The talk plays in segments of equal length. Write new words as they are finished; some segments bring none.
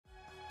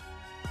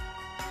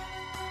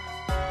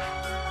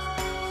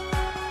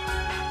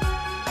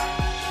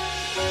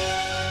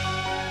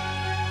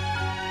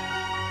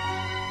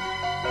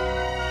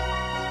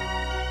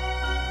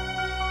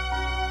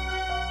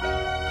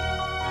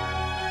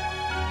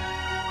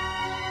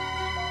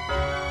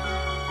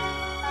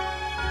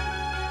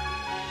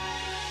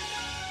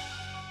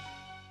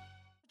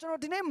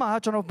နေ့မှာ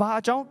ကျွန်တော်ဘာ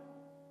အကြောင်း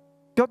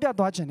ပြောပြ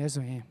သွားခြင်းလဲ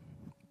ဆိုရင်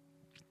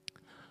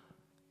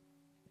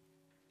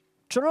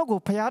ကျွန်တော်ကို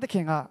ဖခင်သခ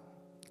င်က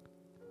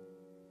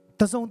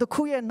တစုံတစ်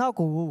ခုရဲ့နောက်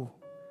ကို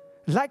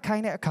လိုက်ခို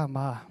င်းတဲ့အခါ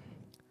မှာ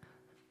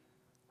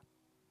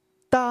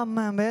တာမ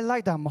န်ပဲလို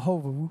က်တာမဟု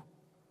တ်ဘူး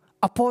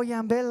အပေါ်ယံ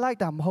ပဲလိုက်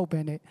တာမဟုတ်ဘဲ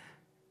နဲ့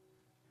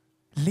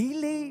လေး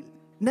လေး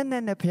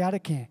နဲ့ဖခင်သ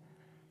ခင်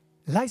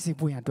လိုက်စီ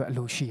ဖို့ရန်အတွက်အ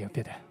လိုရှိရဖြ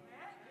စ်တယ်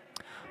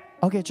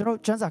။ Okay ကျွန်တော်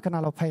ကျမ်းစာခဏ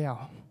လောက်ဖတ်ရအော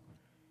င်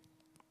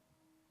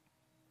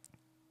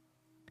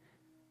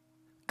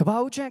ကပ္ပ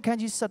ဦးကျမ်းအခန်း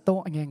ကြီး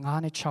73အငယ်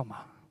9နဲ့6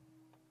မှာ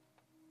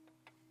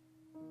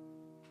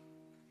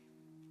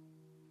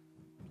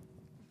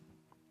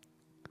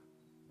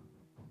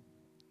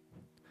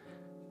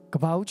က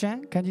ပ္ပဦးကျမ်း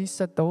အခန်းကြီး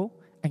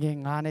73အငယ်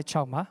9နဲ့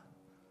6မှာ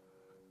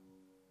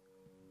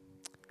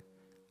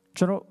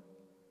ကျွန်တော်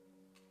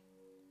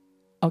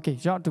Okay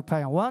ကျွန်တော်တူဖ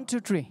တ်ရအောင်1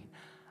 2 3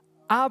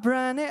အာဗြ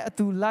ဟံနဲ့အ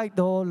တူလိုက်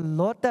တော်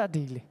လောတ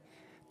ဒီလေ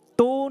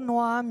တိုး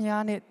နွား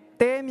များနဲ့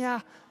တဲများ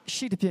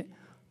ရှိသဖြင့်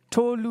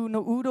ထိုလူ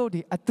နှုတ်တို့သ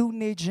ည်အတူ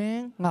နေခြ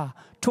င်းငါ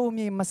ထို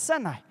မြေမဆ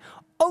က်နိုင်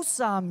ဥစ္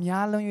စာ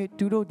များလုံး၍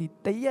သူတို့သည်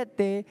တရက်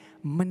တည်း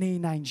မနေ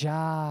နိုင်ကြ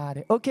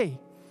တဲ့ Okay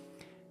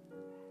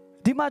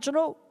ဒီမှာကျွန်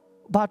တော်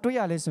ဘာတွေ့ရ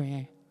လဲဆိုရ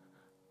င်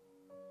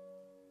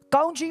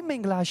ကောင်းကြီးမ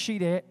င်္ဂလာရှိ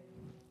တဲ့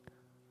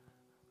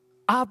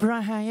အာဗြ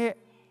ဟံရဲ့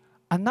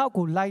အနောက်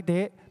ကိုလိုက်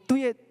တဲ့သူ့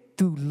ရဲ့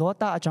သူလော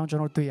တအကြောင်းကျွ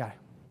န်တော်တွေ့ရတယ်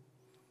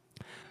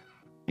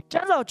ကျ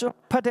မ်းစာကျွန်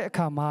တော်ဖတ်တဲ့အ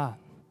ခါမှာ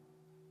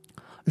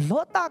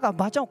လောတက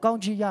ဘာကြောင့်ကောင်း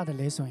ကြီးရတယ်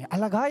လဲဆိုရင်အ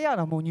လကားရ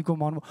တာမဟုတ်ညီကောင်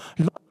မောင်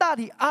လောတ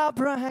ဒီအာ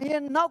ဗြဟံ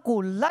ရဲ့နောက်ကို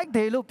လိုက်တ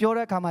ယ်လို့ပြော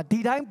တဲ့အခါမှာဒီ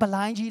တိုင်းဘ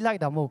လိုင်းကြီးလို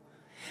က်တာမဟုတ်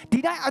ဒီ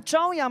တိုင်းအ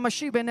ကြောင်းအရာမ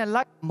ရှိဘဲနဲ့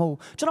လိုက်မဟုတ်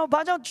ကျွန်တော်ဘာ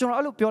ကြောင့်ကျွန်တော်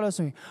အဲ့လိုပြောလဲ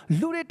ဆိုရင်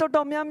လူတွေတော်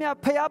တော်များများ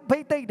ဖျားဘိ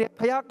တ်သိက်တယ်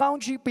ဖျားကောင်း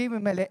ကြီးပေးပေ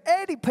မဲ့လေ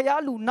အဲ့ဒီ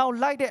ဖျားလူနောက်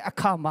လိုက်တဲ့အ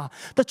ခါမှာ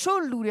တချို့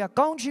လူတွေက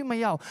ကောင်းကြီးမ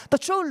ရောက်တ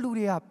ချို့လူ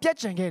တွေကပြက်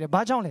ကျင်ခဲ့တယ်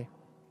ဘာကြောင့်လဲ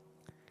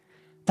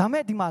ဒါ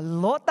မဲ့ဒီမှာ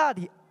လောတ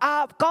ဒီ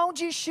ကောင်း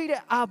ကြီးရှိ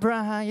တဲ့အာဗြ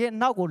ဟံရဲ့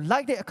နောက်ကိုလို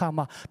က်တဲ့အခါ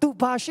မှာသူ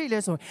ဘာရှိလဲ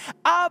ဆိုရင်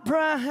အာဗြ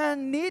ဟံ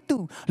နီးသူ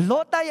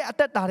လောတရဲ့အ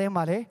သက်တာထဲ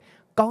မှာလေ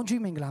ကောင်း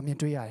ကြီးမင်္ဂလာမြင်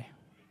တွေ့ရတယ်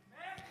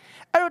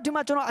အဲ့တော့ဒီ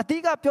မှာကျွန်တော်အတိ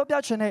အကပြောပြ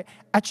ချင်တဲ့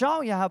အကြော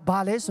င်းအရာဘာ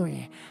လဲဆိုရ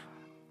င်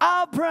အာ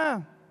ဗြဟံ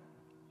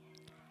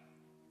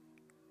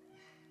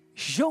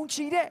ယုံ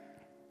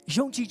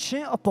ကြည်ခြ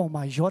င်းအပေါ်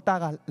မှာယောသ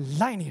က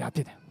လိုက်နေတာဖြ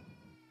စ်တယ်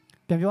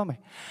ပြန်ပြောမယ်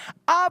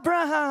အာဗြ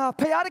ဟံဟာ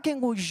ဖခင်သခင်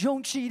ကိုယုံ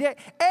ကြည်တဲ့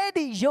အဲ့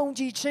ဒီယုံ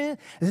ကြည်ခြင်း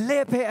လေ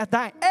ဖယ်အ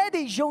တိုင်းအဲ့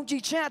ဒီယုံကြ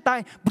ည်ခြင်းအတို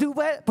င်းဘ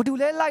ယ်သူ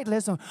လဲလိုက်လဲ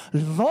ဆို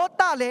လော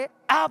တလည်း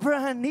အာဗြ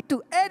ဟံနီးတူ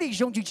အဲ့ဒီ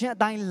ယုံကြည်ခြင်းအ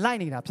တိုင်းလိုက်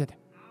နေတာဖြစ်တ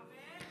ယ်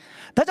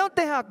ဒါကြောင့်သ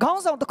င်ဟာခေါ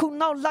င်းဆောင်တစ်ခု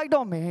နောက်လိုက်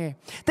တော့မယ်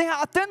သင်ဟာ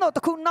အသင်းတော်တ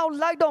စ်ခုနောက်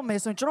လိုက်တော့မယ်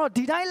ဆိုရင်ကျွန်တော်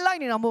ဒီတိုင်းလိုက်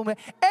နေတာမဟုတ်ဘူး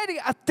အဲ့ဒီ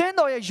အသင်း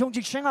တော်ရဲ့ယုံကြ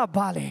ည်ခြင်းက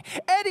ဘာလဲ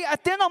အဲ့ဒီအ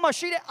သင်းတော်မှာ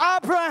ရှိတဲ့အာ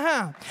ဗြဟံ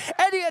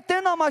အဲ့ဒီအသ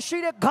င်းတော်မှာရှိ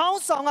တဲ့ခေါ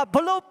င်းဆောင်ကဘ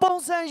လို့ပုံ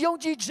စံယုံ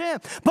ကြည်ခြင်း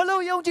ဘ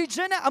လို့ယုံကြည်ခြ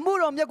င်းနဲ့အမှု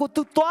တော်မြတ်ကို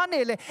သူသွား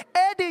နေလေ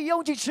အဲ့ဒီယုံ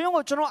ကြည်ခြင်း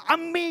ကိုကျွန်တော်အ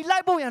မိလို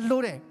က်ဖို့ရန်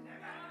လိုတယ်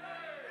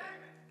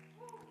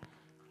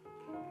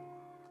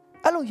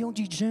အဲ့လိုယုံ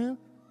ကြည်ခြင်း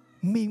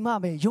မိမ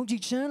ပဲယုံကြ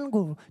ည်ခြင်း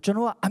ကိုကျွန်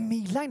တော်ကအမိ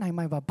လိုက်နိုင်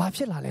မှာဘာဖြ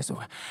စ်လာလဲဆို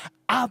တာ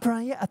အာဗြဟံ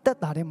ရဲ့အသက်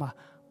တာထဲမှာ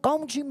ကော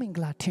င်းကြီးမင်္ဂ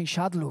လာထင်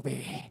ရှားတယ်လို့ပဲ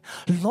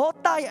လော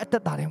တရဲ့အသ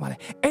က်တာထဲမှာလ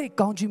ည်းအဲ့ဒီ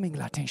ကောင်းကြီးမင်္ဂ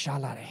လာထင်ရှား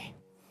လာတယ်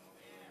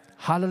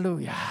ဟာလေလု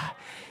ယာ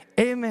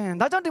အာမင်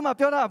ဒါကြောင့်ဒီမှာ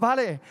ပြောတာဘာ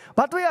လဲ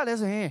ဘာတွေ့ရလဲ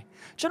ဆိုရင်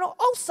ကျွန်တော်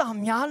ဥစ္စာ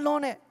များလွ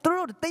န်းတဲ့သူ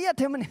တို့တရက်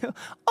ထဲမနေ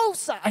ဥစ္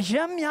စာအ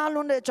ယံများ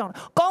လွန်းတဲ့အကြောင်း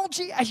ကောင်း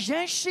ကြီးအယံ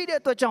ရှိတဲ့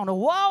အတွက်ကြောင့်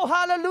ဝေါ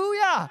ဟာလေလု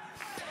ယာ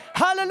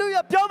ဟာလေလု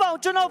ယာပြောပါအော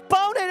င်ကျွန်တော်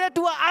ပေါင်းနေတဲ့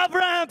သူကအာဗြ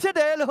ဟံဖြစ်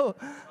တယ်လို့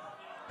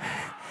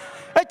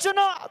ကျွန်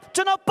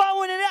တော်ပေါင်း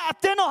နေတဲ့အ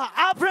သင်းတော်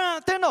အာဗြဟံ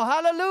အသင်းတော်ဟာ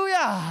လေလု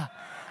ယာ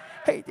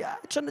ဟေး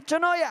ကျွ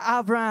န်တော်ရဲ့အာ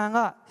ဗြဟံက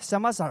ဆရာ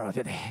မဆာရာဖြ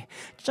စ်တယ်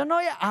ကျွန်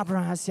တော်ရဲ့အာဗြ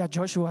ဟံဆရာ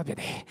ဂျောရှုအာဖြစ်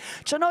တယ်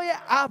ကျွန်တော်ရဲ့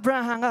အာဗြ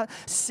ဟံက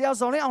ဆရာ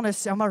ဇော်လင်းအောင်နဲ့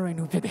ဆရာမရင်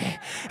နူဖြစ်တယ်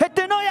ဟဲ့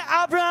ကျွန်တော်ရဲ့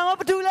အာဗြဟံကဘာ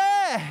တူလဲ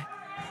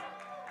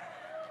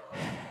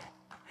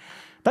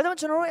ဒါကြောင့်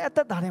ကျွန်တော်ရဲ့အသ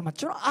က်တာထဲမှာ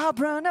ကျွန်တော်အာ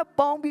ဗြဟံနဲ့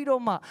ပေါင်းပြီး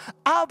တော့မှ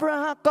အာဗြ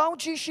ဟံကောင်း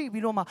ချီးရှိ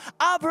ပြီးတော့မှ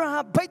အာဗြဟံ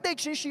ဗိတ်သိက်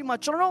ချင်းရှိမှ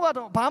ကျွန်တော်က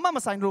တော့ဘာမှမ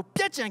ဆိုင်လို့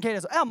ပြက်ကြံခဲ့တ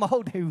ယ်ဆိုအဲ့မဟု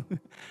တ်သေးဘူး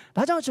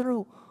ဒါကြောင့်ကျွန်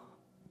တော်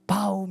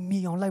ဘာကိုမိ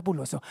အောင်လိုက်ဖို့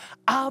လို့ဆို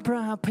အာဗြ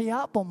ဟံဖခင်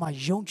အပေါ်မှာ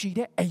ယုံကြည်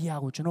တဲ့အရာ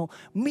ကိုကျွန်တော်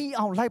မိ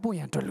အောင်လိုက်ဖို့ရ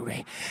န်တွေ့လို့တ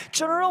ယ်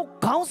ကျွန်တော်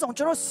ခေါင်းဆောင်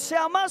ကျွန်တော်ဆ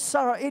ရာမဆာ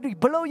ရာအေဒီ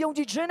ဘလို့ယုံ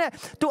ကြည်ခြင်းနဲ့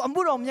သူအ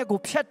မှုတော်မြတ်ကို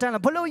ဖျက်တမ်းလာ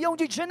ဘလို့ယုံ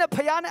ကြည်ခြင်းနဲ့ဖ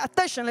ခင်နဲ့အသ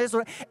က်ရှင်လဲဆို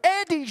တော့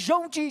အဲ့ဒီ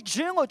ယုံကြည်ခြ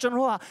င်းကိုကျွန်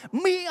တော်က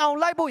မိအောင်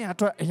လိုက်ဖို့ရန်အ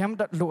တွက်အယံ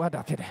လိုအပ်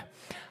တာဖြစ်တယ်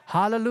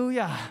ဟာလေလု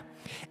ယာ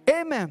အာ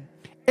မင်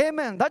အာမ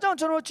င်ဒါကြောင့်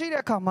ကျွန်တော်ကြည့်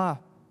တဲ့အခါမှာ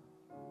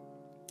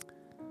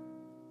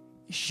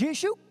ယေ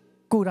ရှု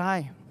ကိုယ်တို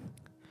င်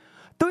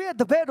သူရဲ့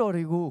တပည့်တော်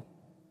တွေကို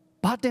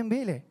ဘာတင်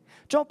ပေးလဲ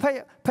ကျွန်တော်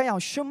ဖတ်အော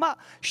င်ရှ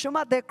မ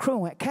တဲ့ခရုံ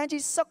အခန်း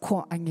ကြီး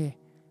7အငယ်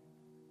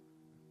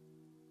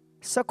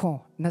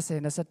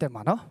20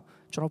မှာနော်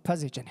ကျွန်တော်ဖတ်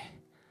စီခြင်းတယ်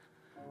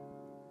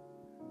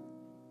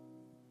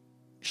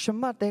ရှ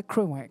မတဲ့ခ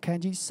ရုံအခ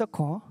န်းကြီး7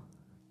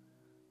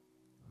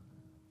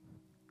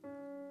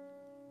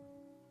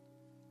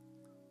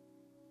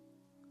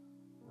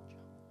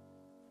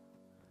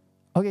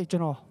โอเคကျွ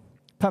န်တော်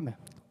ဖတ်မယ်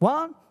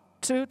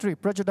1 2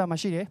 3 project မှာ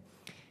ရှိတယ်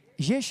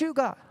ယေရှု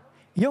က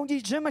ယုံကြ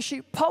ည်ခြင်းမရှိ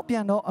ဖောက်ပြ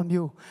န်သောအ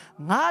မျိုး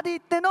ငါဒီ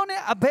သင်တို့နှ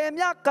င့်အဘယ်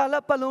မျှကာလ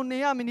ပတ်လုံးနေ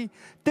ရမည်နည်း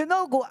သင်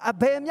တို့ကိုအ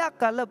ဘယ်မျှ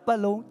ကာလပတ်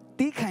လုံး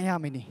တီးခံရ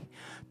မည်နည်း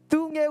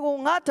သူငယ်ကို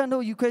ငါတန်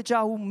တို့ယူခဲ့ကြ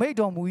ဟုမိတ်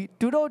တော်မူ၏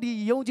သူတို့ဒီ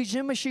ယုံကြည်ခြ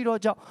င်းမရှိတော့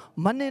ကြောင့်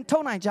မနှင်ထု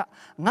တ်နိုင်ကြ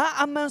ငါ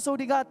အမှန်ဆို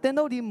ဒီကသင်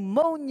တို့ဒီ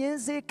မုံညင်း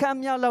စေခံ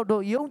များလောက်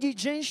တော့ယုံကြည်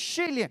ခြင်း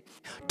ရှိလျင်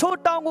ထို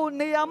တောင်ကို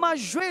နေရာမှ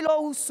ရွေ့လို့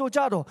ဟုဆိုကြ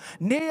တော့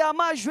နေရာ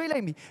မှရွေ့လို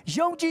က်မည်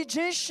ယုံကြည်ခြ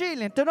င်းရှိ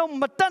လျင်သင်တို့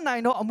မတတ်နို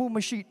င်တော့အမှုမ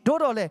ရှိတို့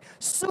တော့လေ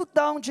ဆု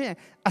တောင်းခြင်း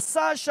အ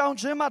စာရှောင်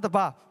ခြင်းမှတ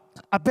ပါ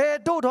အဘယ်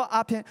တို့တော့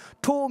အပြင်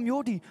ထို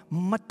မျိုးဒီ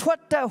မထွ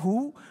က်တတ်ဟု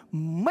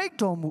မိတ်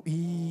တော်မူ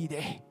၏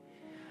တဲ့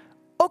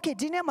Okay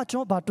ဒီနေ့မှာကျွ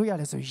န်တော်ဘာတွေ့ရ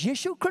လဲဆိုယေ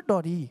ရှုခရစ်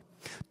တော်ဒီ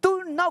သူ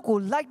နောက်ကို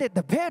လိုက်တဲ့တ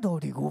ပည့်တော်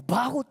တွေကို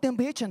ဘာကိုသင်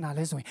ပေးချင်တာ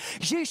လဲဆိုရင်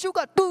ယေရှုက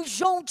သူ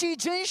ယုံကြည်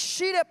ခြင်း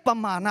ရှိတဲ့ပ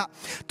မာဏ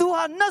သူ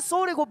ဟာနတ်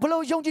ဆိုးတွေကိုဘ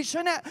လို့ယုံကြည်ခြ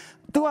င်းနဲ့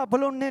သူကဘ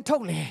လို့နင်ထု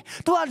တ်လဲ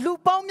သူကလူ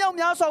ပေါင်းမြောက်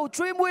များစွာကို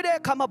ကျွေးမွေးတဲ့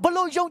အခါမှာဘ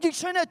လို့ယုံကြည်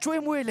ခြင်းနဲ့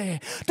ကျွေးမွေးလဲ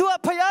သူက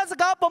ဖျားစ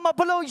ကားပေါ်မှာ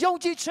ဘလို့ယုံ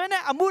ကြည်ခြင်း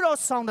နဲ့အမှုတော်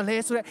ဆောင်တယ်လဲ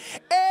ဆိုတဲ့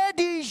အဲ့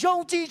ဒီယုံ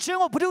ကြည်ခြင်း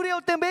ကိုဘယ်သူတွေ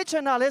ကိုသင်ပေးချ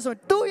င်တာလဲဆိုရင်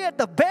သူ့ရဲ့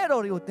တပည့်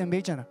တော်တွေကိုသင်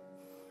ပေးချင်တာ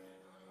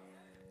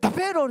တပ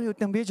ည့်တော်တွေကို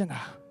သင်ပေးချင်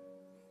တာ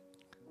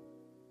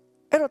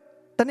အဲ့တော့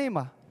တနေ့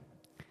မှာ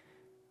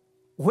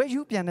ဝေ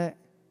ယူပြန်တဲ့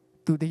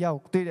သူတယောက်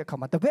တွေ့တဲ့အခါ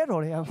မှာတပည့်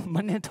တော်တွေကမ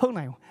နှင်ထုတ်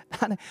နိုင်ဘူး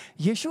ဒါနဲ့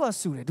ယေရှုက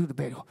ဆူတယ်သူတ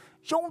ပည့်တော်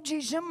ယုံကြ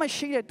ည်ခြင်းမ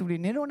ရှိတဲ့သူတွေ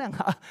နင်တို့နဲ့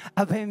ငါ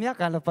အဘယ်မြတ်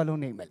ကလည်းပတ်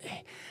လုံးနေမလဲ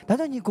ဒါ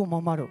ကြောင့်ညီကိုမော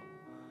င်မတို့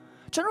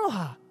ကျွန်တော်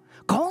ဟာ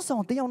ခေါင်းဆော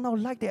င်တယောက်နောက်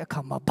လိုက်တဲ့အ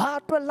ခါမှာဘာ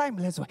အတွက်လိုက်မ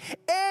လဲဆိုရင်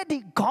အဲ့ဒီ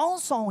ခေါင်း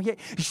ဆောင်ရဲ့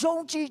ယုံ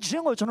ကြည်ခြ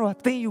င်းကိုကျွန်တော်က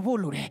သင်ယူဖို့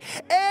လိုတယ်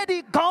အဲ့ဒီ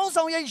ခေါင်း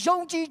ဆောင်ရဲ့ယုံ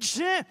ကြည်ခြ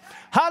င်း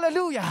ဟာလေ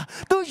လုယာ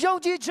သူယုံ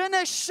ကြည်ခြင်း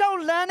နဲ့ရှောက်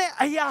လန်းတဲ့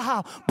အရာဟာ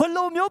ဘယ်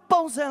လိုမျိုး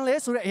ပုံစံလဲ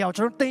ဆိုတဲ့အရာကို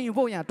ကျွန်တော်သင်ယူ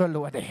ဖို့ရန်အတွက်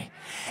လိုအပ်တယ်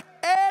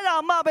အဲ့ဒါ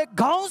မှပဲ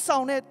ခေါင်းဆော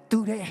င်တဲ့သူ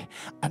တဲ့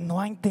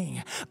anointing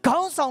ခေါ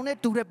င်းဆောင်တဲ့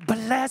သူတဲ့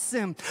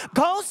blessing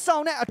ခေါင်းဆော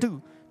င်တဲ့အတူ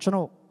ကျွန်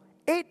တော်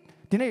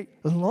ဒီနေ့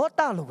လော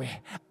တာလိုပဲ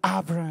အာ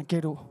ဗြဟံကဲ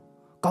တော့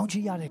ကောင်း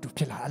ချီးရတဲ့သူ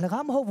ဖြစ်လာအလ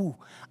ကားမဟုတ်ဘူး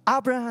အာ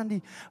ဗြဟံဒီ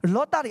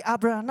လောတာဒီအာ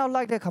ဗြဟံနောက်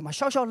လိုက်တဲ့အခါမှာ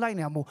ရှောက်လိုက်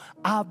နေတာမို့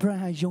အာဗြ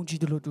ဟံယုံကြည်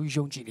တယ်လို့သူ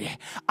ယုံကြည်တယ်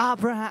အာ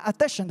ဗြဟံအ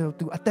သက်ရှင်တယ်လို့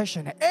သူအသက်ရှ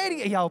င်တယ်အဲ့ဒီ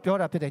အရာကိုပြော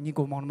တာဖြစ်တယ်ညီ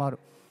ကိုမောင်နှမ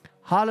တို့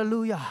ဟာလေ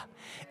လုယာ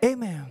အာ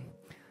မင်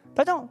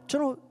ဒါကြောင့်ကျွ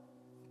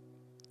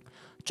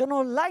န်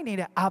တော်လိုက်နေ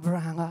တဲ့အာဗြ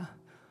ဟံက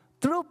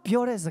သူတို့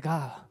ပြောတဲ့စ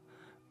ကား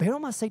ဘယ်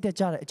တော့မှစိတ်သက်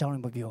ကြတဲ့အကြောင်း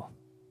တွေမပြော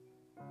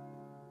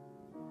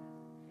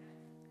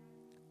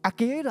အ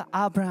ကယ်၍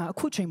အာဗြဟံအ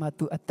ခုချိန်မှာ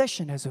သူအသက်ရှ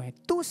င်နေဆိုရင်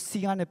သူ့စီ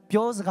ကနေ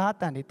ပြောစကား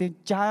တန်တွေတင်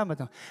ကြားရမှာ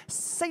ဆို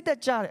စိတ်သက်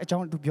ကြတဲ့အကြော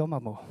င်းသူပြောမှာ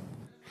မဟုတ်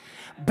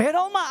ဘယ်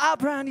တော့မှအာ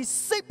ဗြဟံဒီ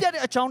စိတ်ပြတ်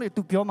တဲ့အကြောင်းတွေ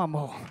သူပြောမှာမ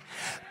ဟုတ်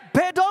ဘ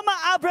ယ်တော့မှ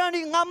အာဗြဟံ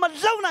ဒီငါမ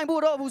လုံနိုင်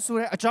ဘူးတော့ဘူးဆို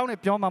တဲ့အကြောင်းတွေ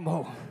ပြောမှာမဟု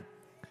တ်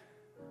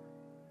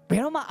ဘ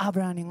ယ်တော့မှအာဗြ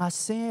ဟံဒီငါ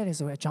ဆင်းရဲတယ်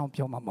ဆိုတဲ့အကြောင်း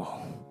ပြောမှာမဟု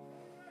တ်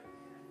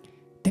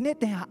ဒီနေ့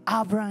တင်ဟာအာ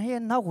ဗြဟံ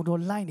ရဲ့နောက်ကို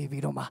တော့လိုက်နေ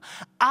ပြီးတော့မှ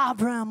အာ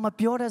ဗြဟံမ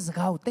ပြောတဲ့စ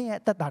ကားကိုတင်ရဲ့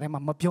အသက်တာထဲ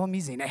မှာမပြောမိ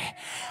စေနဲ့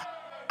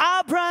အာ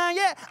ဗြဟံ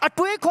ရဲ့အ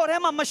တွေးခေါ်ထဲ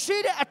မှာမရှိ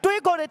တဲ့အ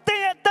တွေးခေါ်တွေတ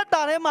င်းရဲ့တက်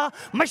တာထဲမှာ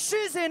မ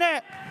ရှိစေနဲ့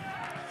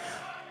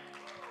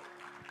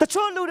တ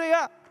ချို့လူတွေက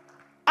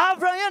အာ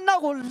ဗြဟံရဲ့နော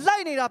က်ကိုလို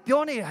က်နေတာ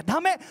ပြောနေတာဒါ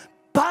ပေမဲ့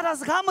ဘာသာ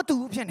စကားမတူ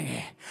ဘူးဖြစ်နေတ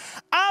ယ်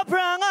အာဗြ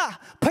ဟံက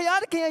ဖယား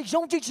သခင်ရဲ့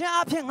ယုံကြည်ခြင်း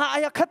အဖြစ်ငါအ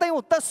ရာခတ်သိမ်း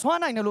ကိုသက်ဆွ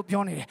မ်းနိုင်တယ်လို့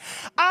ပြောနေတယ်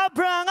အာ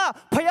ဗြဟံက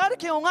ဖယားသ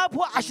ခင်ကိုငါ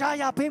ဖို့အ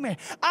ရာပေးမယ်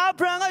အာ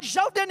ဗြဟံက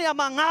ရောက်တဲ့နေရာ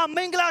မှာငါမ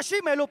င်္ဂလာရှိ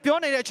မယ်လို့ပြော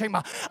နေတဲ့အချိန်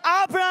မှာအာ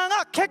ဗြဟံက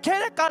ခက်ခဲ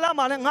တဲ့ကာလ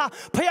မှာလည်းငါ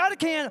ဖယားသ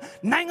ခင်ရဲ့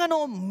နိုင်ငံ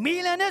တော်မီ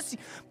လီယံနဲ့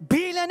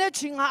ဘီလီယံနဲ့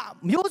ချင်းငါ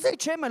မျိုးစိတ်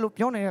ချဲမယ်လို့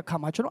ပြောနေတဲ့အခါ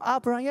မှာကျွန်တော်အာ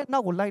ဗြဟံရဲ့နော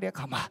က်ကိုလိုက်တဲ့အ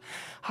ခါမှာ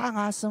ဟာ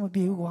ငါစမ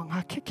ပြေဘူးကွာငါ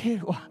ခက်ခဲ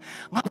ကွာ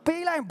ငါ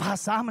ပေးလိုက်ဘာ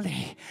စားမလဲ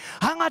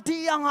ဟာငါဒီ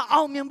အောင်ငါ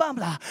အောင်မြင်ပါမ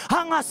လား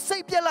ဟာငါစိ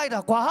တ်ပြက်လိုက်တာ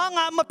ကွာဟာ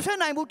ငါမဖြစ်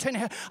နိုင်ဘူးထင်တ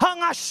ယ်ဟာ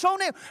ငါရှုံး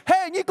နေ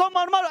ဟဲ့ညီကောင်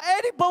မောင်တို့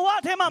အဲ့ဒီဘဝ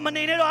ထဲမှာမ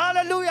နေနဲ့တော့ဟာ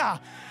လေလုယာ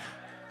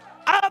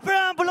အာဗြ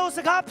ဟံဘလို့စ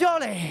ကားပြော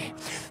လဲ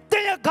တ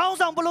င်းရဲ့ခေါင်း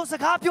ဆောင်ဘလို့စ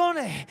ကားပြော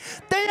လဲ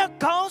တင်းရဲ့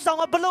ခေါင်းဆောင်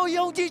ကဘလို့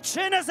ယုံကြည်ခြ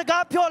င်းနဲ့စ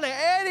ကားပြောလဲ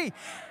အဲ့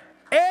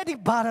ဒီ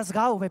ဘာသာစ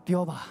ကားကိုပဲ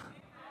ပြောပါ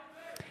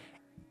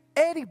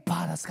အဲ့ဒီ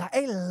ဘာသာစကား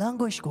အဲ့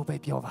language ကိုပဲ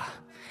ပြောပါ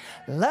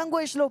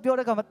language လို့ပြော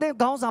တဲ့အခါမှာတင်း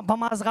ခေါင်းဆောင်ဗ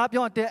မာစကား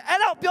ပြောတယ်အဲ့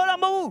တော့ပြောတာ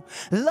မဟုတ်ဘူး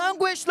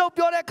language လို့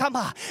ပြောတဲ့အခါ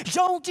မှာ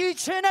ယုံကြည်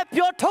ခြင်းနဲ့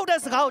ပြောထုတ်တဲ့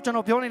စကားကိုကျွန်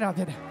တော်ပြောနေတာ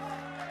ဖြစ်တယ်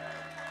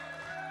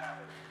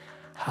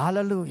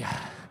hallelujah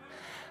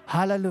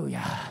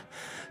hallelujah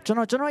ကျွန်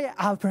တော်ရဲ့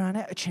အာဗြဟံ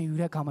နဲ့အချိန်ယူ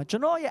တဲ့အခါမှာကျွ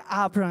န်တော်ရဲ့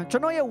အာဗြဟံကျွ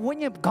န်တော်ရဲ့ဝိ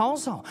ညာဉ်ခေါင်း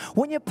ဆောင်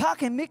ဝိညာဉ်ဖ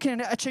ခင်မိခင်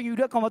နဲ့အချိန်ယူ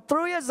တဲ့အခါမှာသူ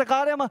တို့ရဲ့စ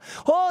ကားထဲမှာ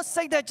ဟိုး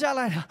စိတ်သက်ကြ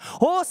လိုက်တာ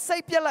ဟိုးစိ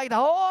တ်ပြက်လိုက်တာ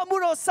ဟိုးမှု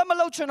တော့ဆက်မ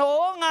လုပ်ချင်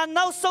တော့ငါ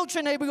နောက်ဆုတ်ချ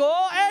င်နေပြီကို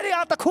အဲ့ဒီ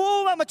ဟာတခု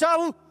မှမချ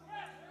ဘူး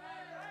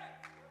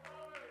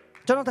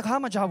ကျွန်တော်တခါ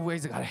မှကြားဘူး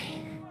အဲ့စကားလေ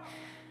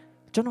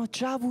ကျွန်တော်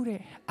ကြားဘူးတဲ့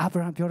အာဗြ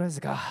ဟံပြောတဲ့စ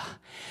ကား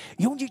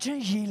ယုံကြည်ခြ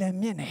င်းရည်လည်း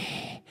မြင့်တယ်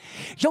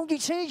ယုံကြ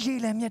ည်ခြင်းရည်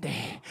လည်းမြင့်တ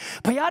ယ်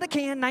ဘုရားသခ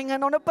င်ရဲ့နိုင်ငံ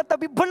တော်နဲ့ပတ်သက်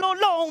ပြီးဘလို့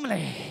လုပ်အောင်မ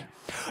လဲ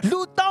လူ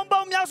တောင်းပေါ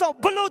င်းများစွာ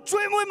ဘလို့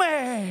ကျွေးမွေးမယ်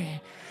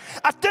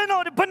အတင်း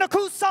တော်ဘယ်နှ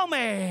ခုစောက်မ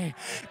ယ်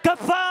က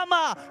ဘာ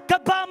မှာ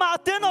အ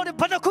တင်းတော်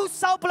ဘယ်နှခု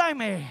စောက်ပလိုက်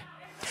မယ်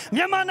မြ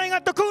န်မာနိုင်ငံ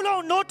တစ်ခု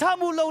လုံးနိုးထ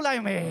မှုလုပ်လို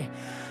က်မယ်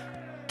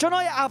ကျွန်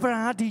တော်ရဲ့အာဗြ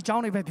ဟံဒီအကြော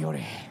င်းတွေပဲပြောတ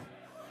ယ်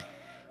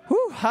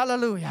ဟူးဟာလေ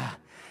လုယာ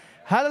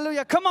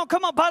Hallelujah. Come on,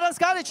 come on. Badas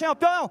gari chain.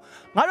 Pyo.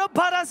 Ngaro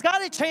badas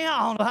gari chain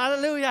on.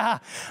 Hallelujah.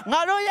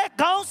 Ngaro ye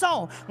gong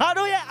song.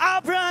 Ngaro ye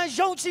Abraham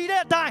yong chi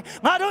de dai.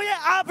 Ngaro ye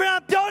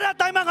Abraham pyo de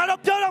dai ma ngaro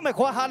pyo lo me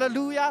kwa.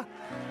 Hallelujah.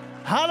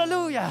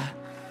 Hallelujah.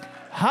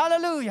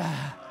 Hallelujah.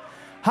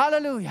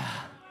 Hallelujah.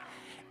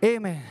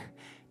 Amen.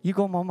 You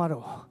go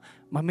mamaro.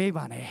 Mame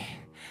bane.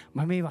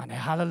 Mame bane.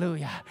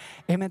 Hallelujah.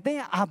 Amen.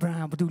 Te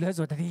Abraham bdu le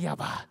so tariya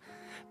ba.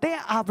 Te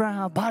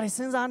Abraham bari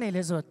sinza ne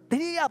le so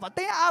tariya ba.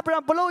 Te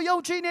Abraham blo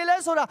yong chi ne le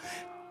so da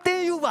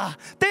te yu ba.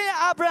 Te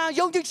Abraham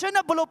yong chi chen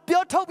na blo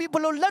pyo thok bi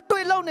blo lat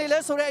twai law ne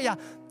le so de aya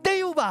te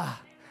yu ba.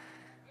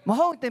 Ma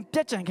ho ten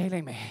pyat chan khai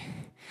lai me.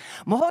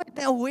 Ma ho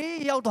ten awe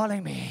yauk twa lai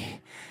me.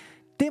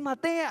 Te ma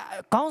te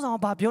kaung sang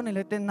ba pyo ne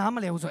le ten na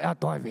ma le hu so a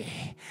twa bi.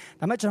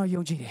 Da ma chon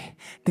yong chi de.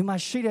 Te ma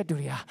shi de tu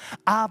ri ya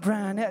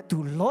Abraham ne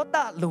tu Lot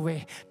lo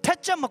we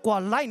thet chat ma kwa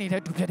lai ne de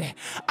tu phit de.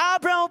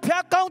 Abraham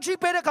phya kaung chi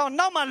pe de kaung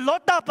naw ma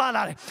Lot pa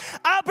la de.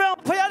 Abraham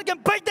phya de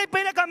bai dai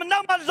pe de kaung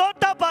naw ma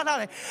Lot pa la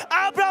de.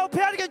 Abraham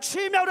phya de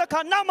chi myaw de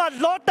kaung naw ma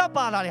Lot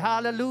pa la de.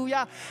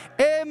 Hallelujah.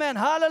 Amen.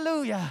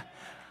 Hallelujah.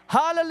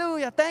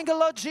 Hallelujah. Thank you,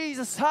 Lord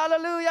Jesus.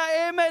 Hallelujah.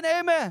 Amen.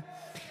 Amen.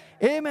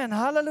 Amen.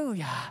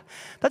 Hallelujah.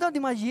 ဒါကြောင့်ဒီ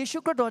မှာယေရှု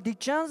ခရစ်တော်ဒီ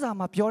ကျမ်းစာ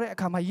မှာပြောတဲ့အ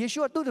ခါမှာယေ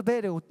ရှုကသူ့တပ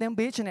ည့်တွေကိုသင်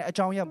ပေးခြင်းတဲ့အ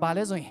ကြောင်းအရာဘာ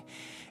လဲဆိုရင်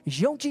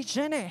ယုံကြည်ခြ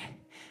င်းနဲ့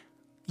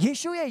ယေ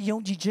ရှုရဲ့ယုံ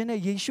ကြည်ခြင်းနဲ့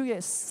ယေရှု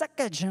ရဲ့စက္က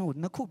ပ်ခြင်းကို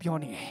နှစ်ခုပြော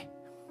နေတယ်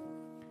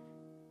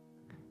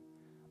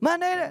။မ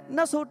နဲ့န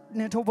တ်ဆို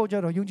နေထုတ်ဖို့ကြ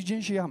တော့ယုံကြည်ခြ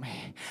င်းရှိရမယ်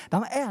။ဒါ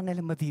မှအဲ့ဟာနဲ့လ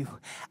ည်းမပြီးဘူး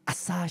။အ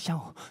စာရှော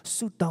င်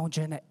ဆုတောင်းခြ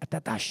င်းနဲ့အ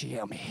တ္တရှိရ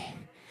မယ်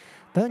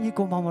။ဒါညီ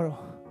ကောင်မတော်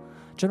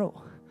ကျွန်တော်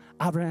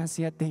အာဗြဟံစီ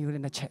ကတင်ယူ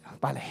တဲ့ချက်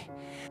ပါလေ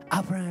။အာ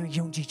ဗြဟံ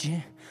ယုံကြည်ခြ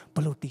င်းဘ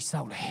လို့တိ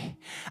ဆောက်လဲ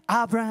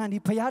အာဗြဟံဒီ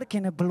ဖျားခ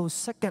င်နဲ့ဘလို့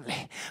ဆက်ကပ်လဲ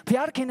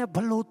ဖျားခင်နဲ့ဘ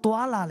လို့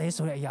တွာလာလဲ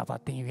ဆိုတဲ့အရာပါ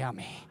သင်ယူရမ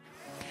ယ်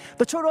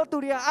တချို့တော့သူ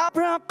တွေကအာ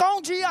ဗြဟံကော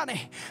င်းချီးရတ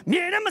ယ်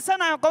မြေနဲ့မဆက်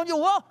နိုင်အောင်ကောင်းချီး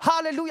ဝါဟာ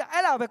လေလုယာ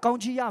အဲ့ဒါပဲကောင်း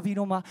ချီးရပြီး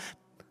တော့မှ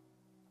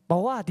ဘ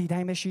ဝဒီတို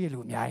င်းပဲရှိရ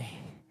လို့အများကြီး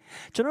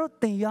ကျွန်တော်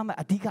သင်ယူရမယ့်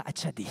အဓိကအ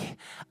ချက်ဒီ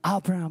အာ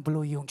ဗြဟံဘ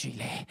လို့ယုံကြည်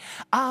လဲ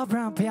အာဗြ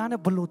ဟံဖျား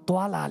နဲ့ဘလို့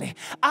တွာလာလဲ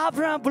အာ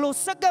ဗြဟံဘလို့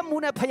ဆက်ကပ်မှု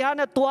နဲ့ဖျား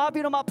နဲ့တွာ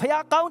ပြီးတော့မှ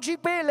ဖျားကောင်းချီး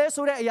ပေးလဲ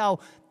ဆိုတဲ့အရာကို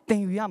သ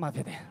င်ယူရမှာ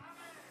ဖြစ်တယ်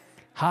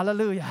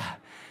Hallelujah.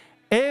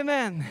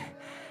 Amen.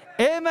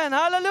 Amen.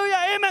 Hallelujah.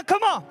 Amen.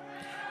 Come on.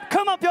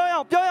 Come on. ပြောရ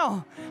အောင်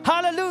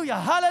Hallelujah.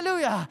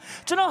 Hallelujah.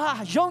 ကျွန်တော်ဟာ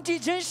ယုံကြည်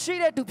ခြင်းရှိ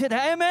တဲ့သူဖြစ်တ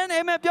ယ် Amen.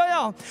 Amen. ပြောရ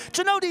အောင်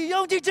ကျွန်တော်ဒီ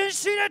ယုံကြည်ခြင်း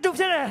ရှိတဲ့သူ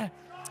ဖြစ်တယ်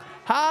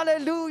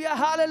Hallelujah.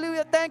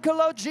 Hallelujah. Thank you,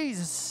 Lord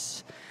Jesus.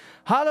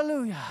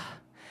 Hallelujah.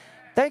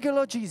 Thank you,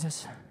 Lord Jesus.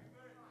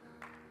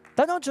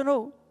 ဒါကြောင့်ကျွန်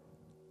တော်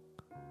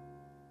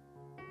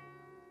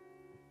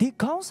ဒီ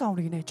ခေါင်းဆောင်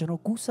တွေနဲ့ကျွန်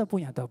တော်ကူးဆက်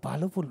ဖို့ရတော့ဘာ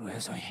လို့ဖို့လဲ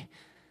ဆိုရင်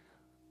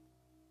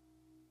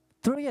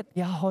သူရဲ့တ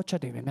ရားဟောချ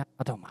က်တွေပဲများ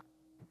အတော့မှာ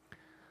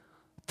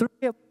သူ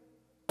ရဲ့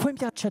ဖွင့်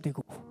ပြချက်တွေ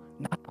ကို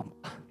နားထောင်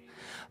ပါ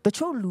တ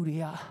ချို့လူတွေ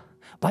က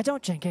ဘာကြော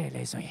င့်ကြံခဲ့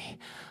လဲဆိုရင်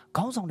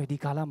ခေါင်းဆောင်တွေဒီ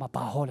ကာလမှာ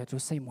ဘာဟောလဲသူ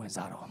စိတ်ဝင်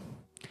စားတော့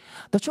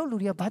တချို့လူ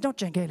တွေကဘာကြောင့်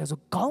ကြံခဲ့လဲဆို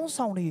ခေါင်း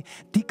ဆောင်တွေ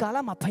ဒီကာလ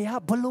မှာဖခင်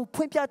ဘလို့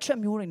ဖွင့်ပြချက်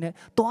မျိုးတွေနဲ့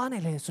တွားနေ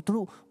လဲဆိုသူ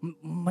တို့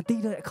မသိ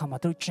တဲ့အခါမှာ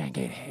သူတို့ကြံ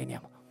ခဲ့တယ်အဲ့ဒီ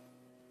မှာ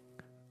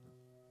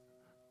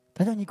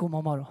ဒါကြောင့်ညီကို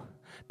မောင်မတော်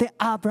တဲ့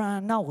အာဗြဟံ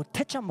နောက်ကိုထ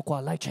က်ချက်မကွာ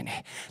လိုက်ခြင်းနဲ့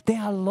တဲ့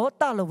ဟာလော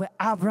တလိုပဲ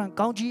အာဗြဟံ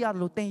ကောင်းကြီးရ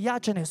လို့တင်ရ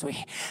ခြင်းနဲ့ဆိုရ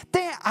င်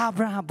တဲ့အာ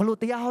ဗြဟံဘလို့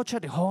တရားဟောချ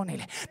က်တွေဟောနေ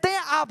လေတဲ့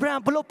အာဗြဟံ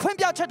ဘလို့ဖွင့်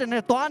ပြချက်တွေ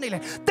နဲ့တွားနေလေ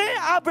တဲ့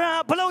အာဗြဟံ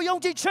ဘလို့ယုံ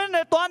ကြည်ခြင်း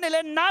နဲ့တွားနေ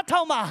လေနား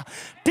ထောင်ပါ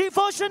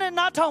devotion နဲ့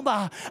နားထောင်ပါ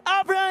အာ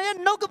ဗြဟံရဲ့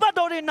နှုတ်ကပတ်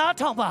တော်တွေနား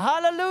ထောင်ပါ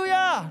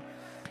hallelujah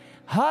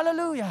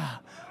hallelujah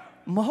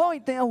မဟု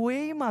တ်တဲ့အ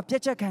ဝေးမှာပြ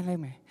က်ချက်ခံလို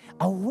က်မယ်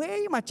အ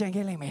ဝေးမှာကြံ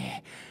ခဲ့လိုက်မယ်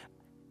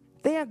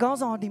တင်ကခေါင်း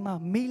ဆောင်ဒီမှာ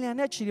မီလီယံ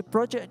နဲ့ချီ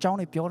project အကြောင်း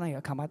တွေပြောနေ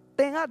တဲ့အခါမှာ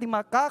တင်ကဒီ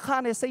မှာကားခါ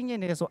နဲ့စိတ်ညစ်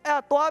နေတယ်ဆိုအဲ့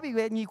ဒါသွားပြီ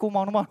ပဲညီကို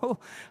မောင်တို့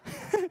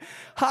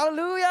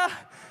hallelujah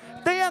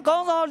တင်ကခေါ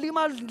င်းဆောင်ဒီ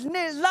မှာ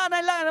နေလာ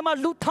နိုင်ဒီမှာ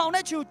လူထောင်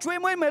နဲ့ချီကိုကျွေး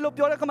မွေးမယ်လို့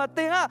ပြောတဲ့အခါမှာတ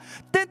င်က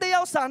တင်တ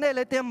ယောက်စာနဲ့လ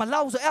ည်းတင်မ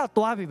လောက်ဆိုအဲ့ဒါ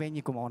သွားပြီပဲ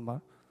ညီကိုမောင်တို့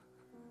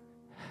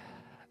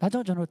ဒါကြော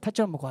င့်ကျွန်တော်ထက်ချ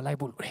က်မကွာလိုက်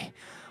ဖို့လိုတယ်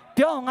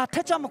ပြောငါထ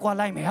က်ချက်မကွာ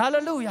လိုက်မယ်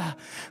hallelujah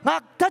ငါ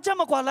ထက်ချက်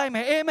မကွာလိုက်မ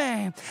ယ် amen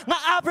ငါ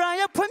အာဗြဟံ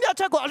ရဲ့ဖွင့်ပြ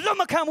ချက်ကိုအလွတ်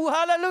မခံဘူး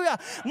hallelujah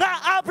ငါ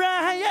အာဗြ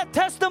ဟံရဲ့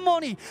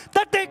testimony တ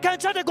သက်ခံ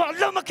ချက်ကိုအ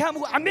လွတ်မခံ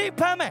ဘူးအမိ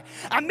ဖမ်းမယ်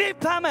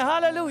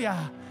hallelujah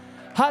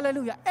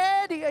hallelujah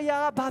အဲ့ဒီအရာ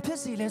ကဘာဖြစ်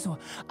စီလဲဆို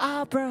အာ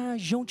ဗြဟံ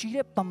ယုံကြည်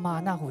တဲ့ပမာ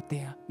ဏကိုသ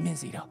င်မြင်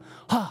စီတော့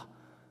ဟာ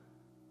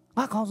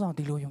ငါခေါင်းဆောင်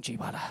ဒီလိုယုံကြည်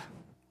ပါလား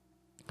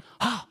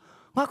ဟာ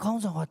ငါခေါ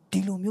င်းဆောင်က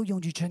ဒီလိုမျိုးယုံ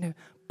ကြည်ခြင်းနဲ့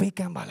ဘေး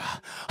ကမ်းပါလား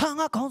ဟာ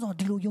ငါခေါင်းဆောင်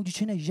ဒီလိုယုံကြည်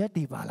ခြင်းနဲ့ရက်တ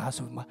ည်ပါလား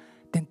ဆိုမှ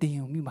တင်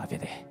ယုံမိမှာဖြ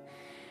စ်တယ်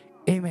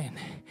Amen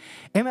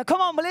Amen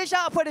Come on Malaysia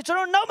အဖွဲ့တွေကျွန်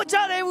တော်နောက်မကြ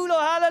သေးဘူး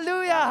လို့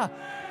Hallelujah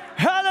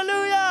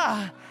Hallelujah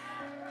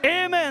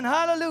Amen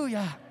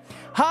Hallelujah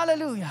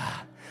Hallelujah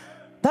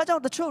ဒါကြော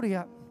င့်တချို့တွေ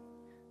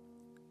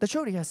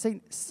က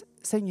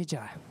စိတ်ညစ်ကြတ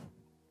ယ်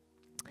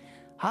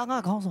ဟာငါ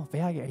ခေါင်းဆောင်ဘ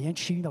ယ်ရရဲ့အရင်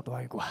ချီးတော့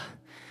သွားပြီကွာ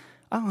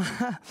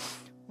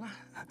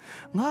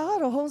ငါ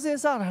တော့ဟုံးစဲ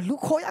စားတာလူ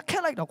ခေါ်ရခ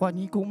က်လိုက်တော့ကွာ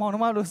ညီကိုမောင်နှ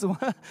မလို့ဆို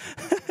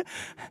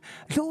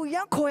လူရ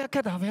ခေါ်ရခ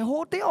က်တာပဲ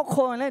ဟိုတယောက်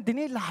ခေါ်ရင်လည်းဒီ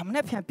နေ့လာမ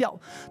နဲ့ပြန်ပြောက်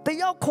တ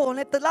ယောက်ခေါ်ရင်လ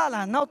ည်းတလ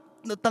လာနောက်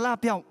တလ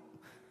ပြောက်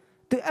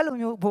သူအဲ့လို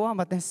မျိုးဘဝ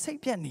မှာတင်စိတ်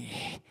ပြက်နေ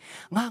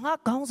ငါ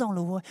ခေါင်းဆောင်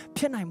လို့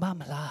ဖြစ်နိုင်ပါ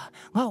မလား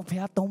ငါ့ကိုဘု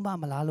ရားသုံးပါ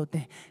မလားလို့တ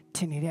င်ထ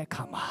င်နေတဲ့အ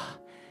ခါမှာ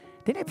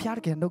ဒီနေ့ဘုရားတ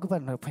ကယ်နှုတ်ကပ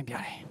တ်တော်ဖွင့်ပြ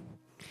တယ်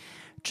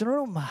ကျွန်တော်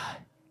တို့မှာ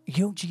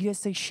ယုံကြည်တဲ့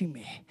စိတ်ရှိမ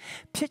ယ်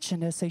ဖြစ်ချင်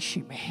တဲ့စိတ်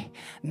ရှိမယ်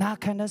နာ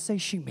ခံတဲ့စိ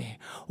တ်ရှိမယ်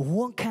ဝ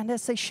န်ခံတဲ့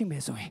စိတ်ရှိမ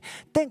ယ်ဆိုရင်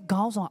တင့်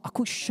ခေါင်းဆောင်အ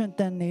ခုရှင်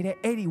တန်နေတဲ့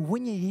အဲ့ဒီဝိ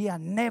ညာဉ်ရေးက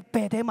နေပ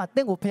ယ်ထဲမှာတ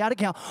င့်ကိုဘုရားတ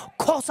ကယ်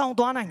ခေါ်ဆောင်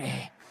သွားနိုင်တယ်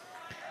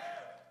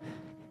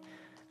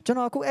ကျွန်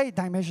တော်အခုအဲ့ဒီ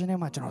dimension ထဲ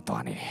မှာကျွန်တော်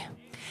သွားနေတယ်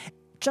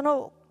ကျွန်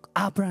တော်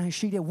အာဗြဟံ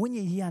ရှိတဲ့ဝိ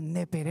ညာဉ်ရေးက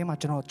နေပယ်ထဲမှာ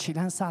ကျွန်တော်ခြေလ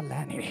မ်းစလ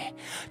န်းနေတယ်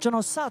ကျွန်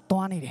တော်စ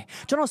သွားနေတယ်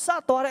ကျွန်တော်စ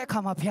သွားတဲ့အခါ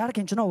မှာဘုရားသခ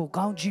င်ကျွန်တော်ကို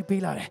ကောင်းချီး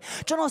ပေးလာတယ်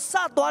ကျွန်တော်စ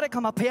သွားတဲ့အခါ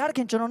မှာဘုရားသခ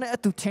င်ကျွန်တော်နဲ့အ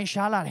တူထင်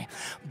ရှားလာတယ်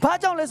ဘာ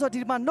ကြောင့်လဲဆိုတော့ဒီ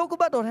မှာနှုတ်က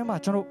ပတ်တော်ထဲမှာ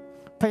ကျွန်တော်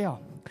ဖတ်ရအောင်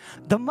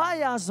ဓမ္မ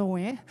ရာဇဝ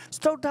င်စ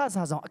တုတ္ထ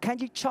စာဆောင်အခန်း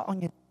ကြီး6အ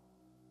ငယ်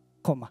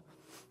ခေါ်မှာ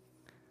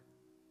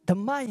ဓ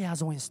မ္မရာ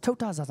ဇဝင်စတုတ္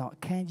ထစာဆောင်အ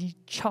ခန်းကြီး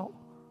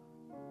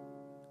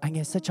6အင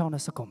ယ်16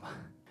နဲ့19မှာ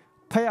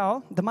ဖတ်ရအောင်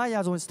ဓမ္မရာ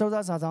ဇဝင်စတုတ္ထ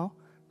စာဆောင်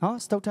နော်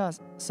စတုတ္ထ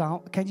ဆောင်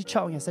အခန်းကြီး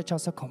6ရဲ့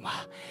16 19မှာ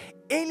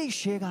အေလိ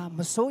ရှေကမ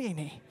စိုးရင်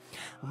နေ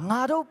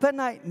ငါတို့ဘက်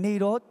၌နေ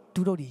တော့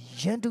သူတို့ဒီ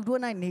ရန်သူတို့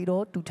၌နေ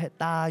တော့သူထက်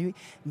သာ၍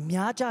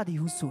များကြသည်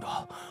ဟုဆို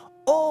တော့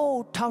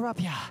အိုးထာဝရ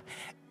ဘုရား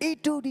ဤ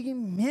သူဒီ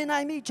မြင်နို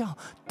င်မိကြောင်း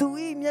သူ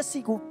၏မျက်စိ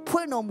ကိုဖွ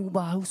င့်တော်မူ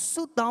ပါဟု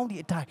ဆုတောင်းသ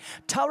ည့်အတိုင်း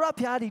ထာဝရ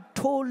ဘုရားသည်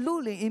ထိုလူ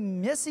လင်၏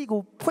မျက်စိ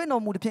ကိုဖွင့်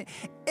တော်မူသည်ဖြင့်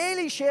အေ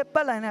လိရှေပ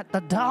တ်လိုက်တဲ့တ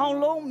ထောင်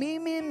လုံးမ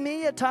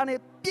င်းရထားနဲ့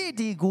ပြည့်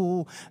ဒီကို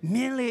မြ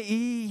င်လေ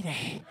၏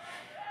တဲ့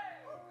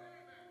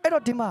အဲ့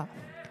တော့ဒီမှာ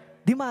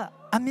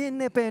အမြင်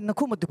နဲ့ပဲနှစ်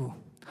ခုမတူ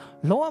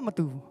လုံးဝမ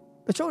တူ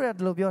တချို့တွေက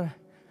ဒီလိုပြောတယ်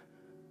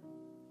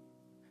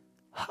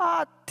ဟာ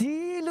ဒီ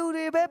လူ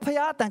တွေပဲ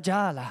ဖျားတန်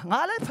ကြားလားငါ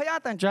လည်းဖျား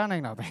တန်ကြားနို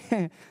င်တာပဲ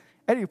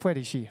အဲ့ဒီဖွဲ့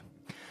တွေရှိ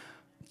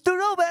သူ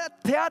တို့ပဲ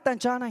ဖျားတန်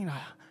ကြားနိုင်တာ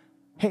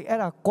ဟေးအဲ့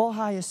ဒါကို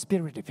ဟာရဲ့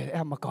spirit တွေဖြစ်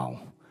အဲ့မကောင်း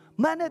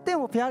မန်တဲ့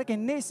ဘုရားက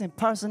နေစဉ်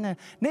personal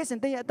နေစဉ်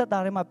တဲ့ရဲ့အတ္တ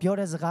တွေမှာပြော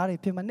တဲ့စကားတွေ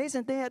ဖြစ်မှာနေစ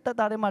ဉ်တဲ့ရဲ့အတ္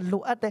တတွေမှာ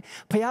လိုအပ်တဲ့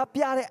ဘုရား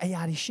ပြတဲ့အ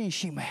ရာတွေ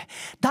ရှိမယ်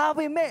ဒါ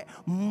ပေမဲ့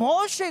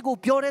မောရှေကို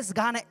ပြောတဲ့စ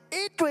ကားနဲ့ဣ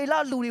သရေလ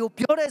လူတွေကို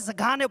ပြောတဲ့စ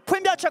ကားနဲ့ဖွ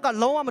င့်ပြချက်က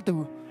လုံးဝမတူ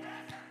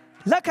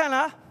လက်ခံ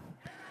လား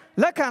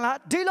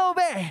ဒီလို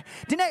ပဲ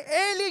ဒီနေ့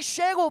အေလိ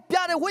ရှေကိုပြ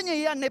တဲ့ဝိညာဉ်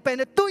ရေးကနေပယ်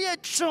နဲ့သူ့ရဲ့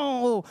ဂျွန်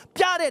ကို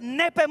ပြတဲ့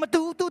နေပယ်မ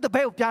တူသူ့တပ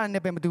ည့်ကိုပြတဲ့နေ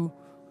ပယ်မတူ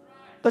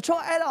တ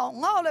ချို့အဲ့တော့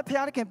ငါ့ကိုလည်းဘု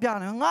ရားခင်ပြတ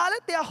ယ်ငါလ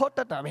ည်းတရားဟောတ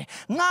တ်တာပဲ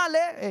ငါလ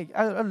ည်း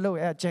အဲ့လို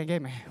အဲ့ကျန်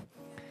ခဲ့မယ်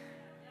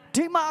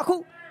ဒီမှာအခု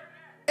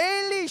အေ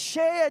လိ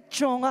ရှေရဲ့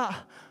ဂျွန်က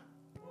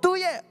သူ့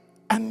ရဲ့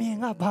အမြင်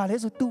ကဘာလဲ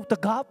ဆိုသူတ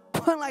ကား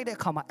ဖွင့်လိုက်တဲ့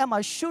အခါမှာအဲ့မှာ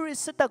ရှူရီ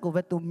စစ်တပ်ကို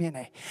ပဲသူမြင်တ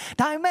ယ်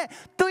ဒါပေမဲ့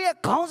သူ့ရဲ့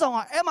ခေါင်းဆောင်က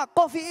အဲ့မှာ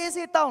ကော်ဖီအေး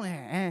စေးတောင်းတယ်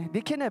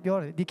ဒီခေတ်နဲ့ပြော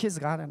တယ်ဒီခေတ်စ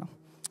ကားနဲ့နော်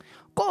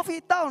ကော်ဖီ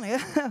တောင်းတယ်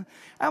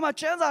အဲ့မှာ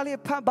ကျန်းစာလေး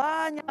ဖတ်ပါ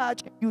ညာ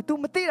ယူသူ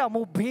မသိတာ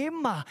မို့ဘေး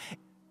မှာ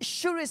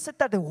ရှူရီစစ်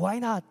တပ်တွေဝို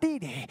င်းတာတည်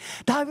တယ်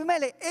ဒါပေမဲ့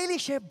လေအေလိ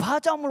ရှေဘာ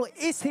ကြောင့်မလို့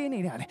အေးဆေးနေ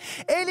တာလဲ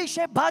အေလိ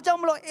ရှေဘာကြော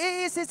င့်မလို့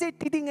အေးဆေးဆေး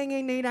တည်ငြိမ်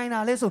နေနိုင်တာ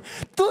လဲဆို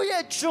သူ့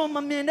ရဲ့ဂျွန်မ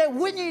မြင်တဲ့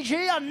ဝိညာဉ်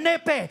ရေးရနေ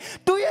ပဲ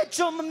သူ့ရဲ့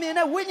ဂျွန်မမြင်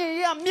တဲ့ဝိညာဉ်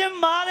ရေးရမြင်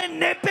မာတဲ့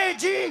နေပဲ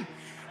ကြီး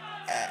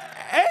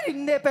အဲ့ဒီ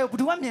နေပဲဘယ်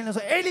သူမှမြင်လဲ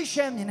ဆိုအေလိ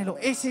ရှေမြင်တယ်လို့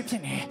အေးဆေးဖြ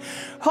စ်နေ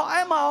ဟော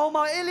အဲ့မှာ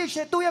အေလိ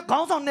ရှေသူ့ရဲ့ခေါ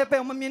င်းဆောင်နေပဲ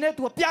မမြင်တဲ့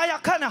သူကပြာရ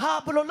ခတ်နေဟာ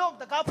ဘယ်လိုလုပ်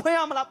တကားဖွင့်ရ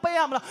မလားပေးရ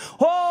မလား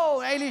ဟိုး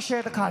အေလိရှေ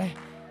တခါလေ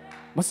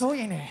မစိုး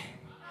ရင်နဲ့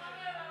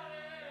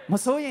မ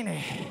စိုးရင်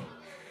နဲ့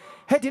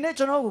ဟဲ့ဒီနေ့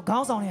ကျွန်တော်ကိုခေါ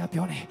င်းဆောင်တွေက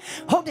ပြောနေ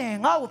ဟုတ်တယ်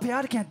ငါ့ကိုဘု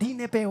ရားသခင်ဒီ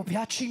နေပဲကိုဘု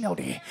ရားချီးမြှောက်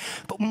တယ်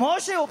မော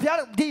ရှေကိုဘုရား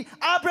ဒီ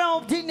အာဗြဟံကို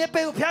ဒီနေ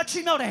ပဲကိုဘုရား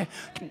ချီးမြှောက်တယ်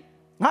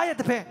ငါရဲ့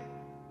တစ်ဖက်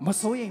မ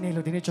စိုးရင်နဲ့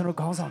လို့ဒီနေ့ကျွန်တော်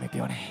ခေါင်းဆောင်တွေ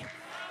ပြောနေ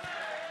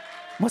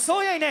မ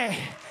စိုးရင်နဲ့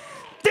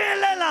တင်း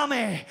လဲလာမ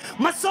ယ်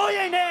မစိုးရ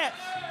င်နဲ့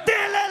တ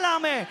င်းလဲလာ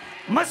မယ်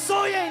မ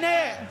စိုးရင်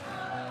နဲ့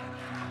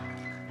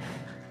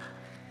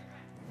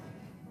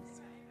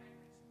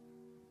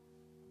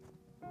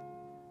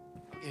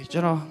ကျွ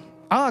န်တော်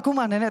အခု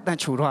မှနည်းနည်းတန်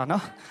ချူတော့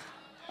နော်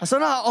အစ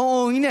တော့အုံ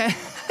ကြီးနဲ့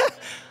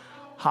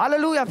ဟာလေ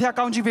လုယာဖျား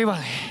ကောင်းကြီးပေးပါ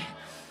လေ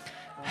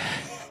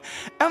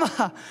အ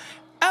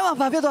မ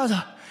ဘာဖြစ်သွား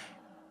ဆို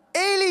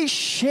အေလိ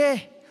ရှေ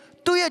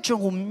သူ့ရဲ့ဂျုံ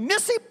ကိုမျ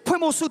က်စိဖွ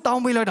င့်ဖို့ဆုတော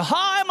င်းပေးလိုက်တာ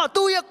ဟာအမ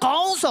သူ့ရဲ့ခေါ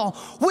င်းဆောင်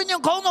ဝိညာ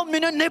ဉ်ခေါင်းဆောင်မြ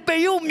င်တဲ့နေပေ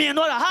ကိုမြင်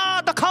တော့တာဟာ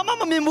တခါမှ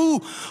မမြင်ဘူး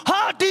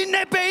ဟာဒီ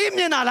နေပေကြီး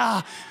မြင်တာလား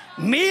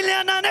မီလီ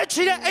ယံနာနဲ့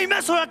ချီတဲ့အိမ်မ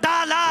က်ဆိုတာဒါ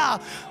လား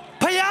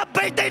ဖျား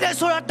ပိတ်တိတ်တယ်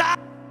ဆိုတာ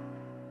ဒါ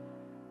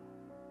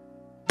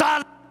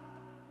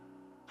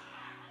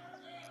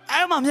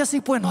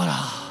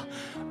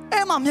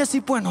အဲ့မှာမျက်စိ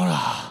ပွင့်သွား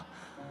တာ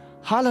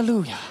ဟာလေလု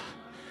ယာ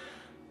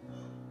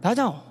ဒါ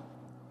ကြောင့်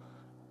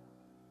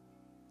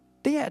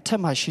တရားအထ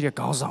က်မှာရှိတဲ့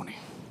ခေါင်းဆောင်တွေ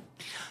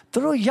သူ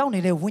တို့ရောက်နေ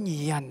တဲ့ဝိညာဉ်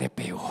ရေးရနေ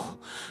ပေကို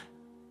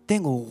တ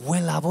င်းကိုဝ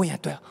င်လာဖို့ရ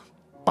အတွက်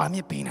ပါမြ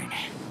စ်ပေးနိုင်တ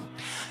ယ်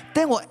တ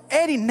င်းကို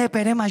အဲ့ဒီနေ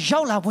ပေထဲမှာရော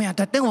က်လာဖို့ရအ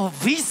တွက်တင်းကို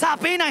ဗီဇာ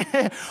ပေးနိုင်တ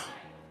ယ်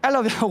အဲ့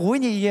လိုဝိ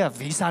ညာဉ်ရေးရ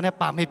ဗီဇာနဲ့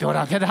ပါမြစ်ပြော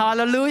တာဖြစ်တယ်ဟာ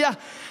လေလုယာ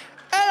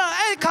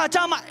အဲ့ခါကျ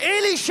မှအေ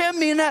လိရှေ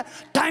မြင်တဲ့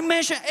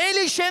dimension အေ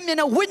လိရှေမြင်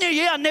တဲ့ဝိညာဉ်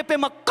ရေးကနေပဲ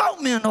မကောက်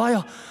မြင်တော့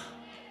ရော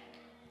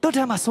သူ့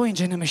ထဲမှာစိုးရင်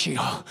ခြင်းနဲ့မရှိ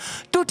တော့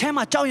သူ့ထဲ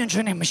မှာကြောက်ရွံ့ခြ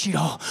င်းနဲ့မရှိ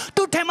တော့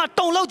သူ့ထဲမှာ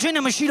တုန်လှုပ်ခြင်း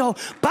နဲ့မရှိတော့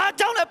ဘာ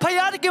ကြောင့်လဲဖခ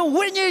င်တကယ်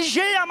ဝိညာဉ်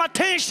ရေးရမှာထ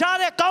င်ရှား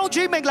တဲ့ကောင်း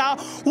ချီးမင်္ဂလာ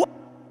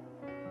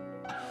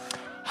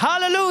ဟာ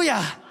လေလုယာ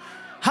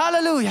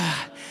Hallelujah.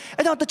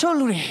 I don't tell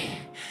you.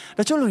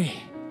 The children,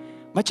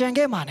 my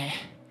change money.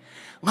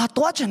 My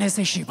daughter is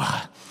a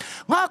shiba.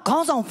 My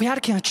cousin of Pierre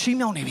can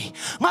chim on me.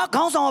 My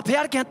cousin of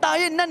Pierre can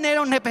die in the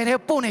narrow nepere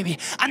pony.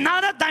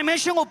 Another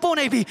dimension of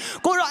pony.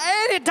 Go to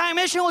any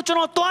dimension of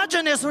your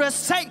daughter is a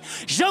say,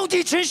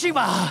 Yogi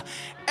Chishiba.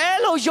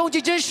 Hello,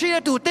 Yogi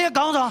Chishi to take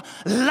on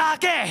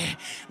Lake.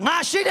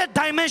 I see the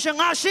dimension,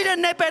 I see the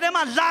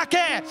nepedema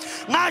lake.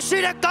 I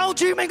see the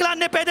country mingla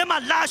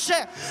nepedema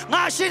lashe.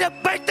 I see the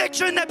big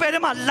diction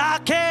nepedema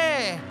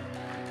lake.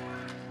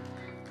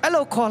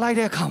 Hello, call like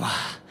that come.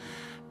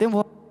 Then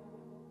what?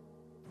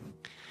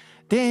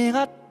 Then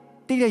I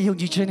did a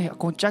Yogi Chinny, a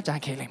conjudge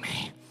and killing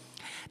me.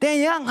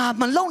 Then young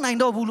I'm alone, I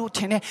know who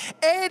Chene,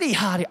 Eddie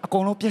Hardy, a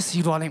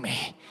conopia rolling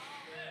me.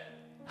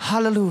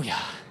 Hallelujah.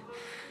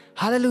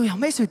 Hallelujah.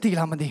 May we deal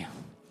amadi.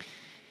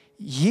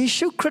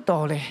 Yeshu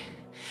Kritole.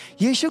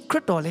 Yeshu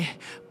Kritole.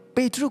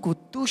 Petruku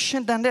tu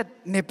shendanet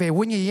nepe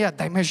when you hear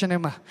dimension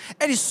emma.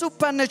 It is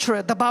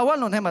supernatural. The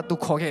bawal on emma to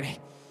kogere.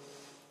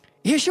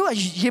 Yeshua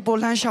yebo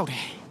land shouting.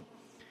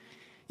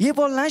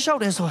 Yebo land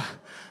shouting so.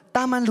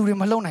 Taman lure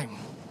malone.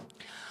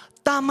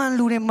 Taman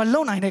lure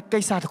malone in a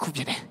case out of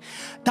Kubine.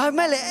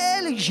 Damele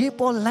el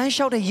yebo land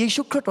shouting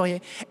Yeshu Kritole.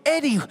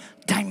 Eddie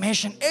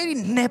dimension. Eddie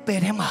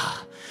nepe emma.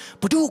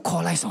 But do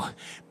call I saw.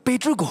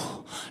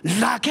 Petrugo,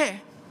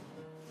 Lake.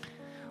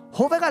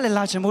 Hovega le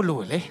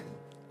lachemolule.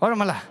 Or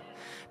mala.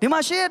 The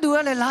Mashe do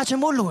a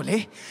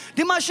lachemolule.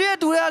 The Mashe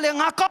do a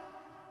ngaka.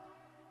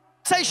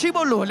 Say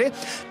shibolule.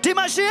 The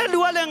Mashe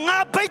do a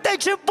ngapete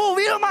chipo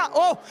virama.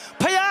 Oh,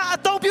 Paya, a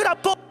don't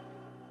beautiful.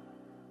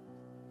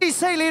 He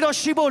say little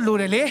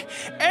shibolule.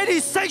 Eddie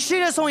say she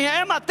is on your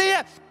Emma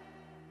there.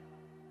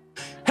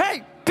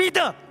 Hey,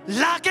 Peter,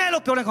 Lake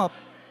of Pioneco.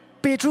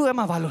 Petru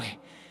Emma Value.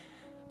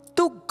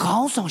 Tu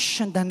gauns on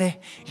Shandane,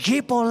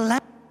 Yipol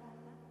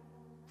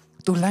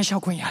to Lansha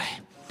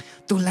Quenyare,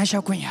 to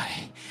Lansha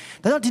Quenyare.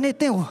 They don't need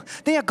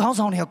they are gauns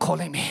on here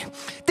calling me.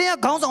 They are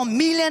gauns on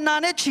million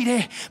and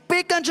chile,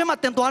 bacon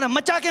jamatentuana,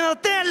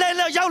 Machakan,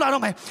 Tele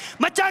Yaulame,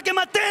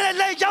 Machakan,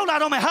 Tele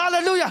Yaulame,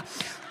 hallelujah.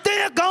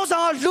 They are gauns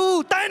on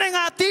Lu, dining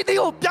at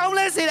Tito,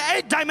 Piaules in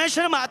 8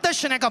 dimensional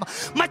attention.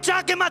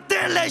 Machakan,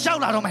 Tele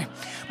Yaulame,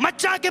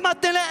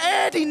 Machakan, Tele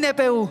Eddie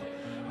Nepeu,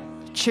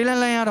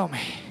 Chilean.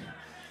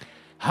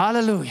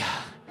 Hallelujah.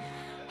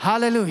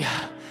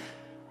 Hallelujah.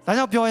 That's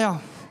not pure.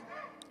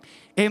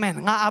 Amen.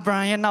 Nga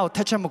Abraham now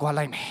touch him go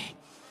like me.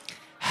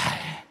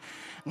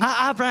 Nga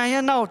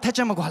Abraham now touch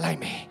him go like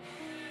me.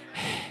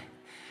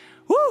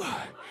 Woo.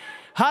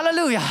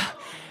 Hallelujah.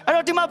 I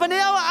don't think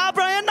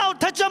Abraham now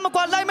touch him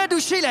go like me to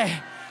Chile.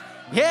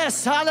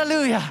 Yes,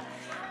 hallelujah.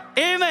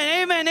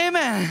 Amen, amen,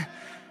 amen.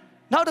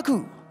 Now the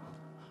coup.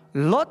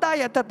 Lord I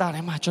at that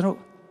time, Machino.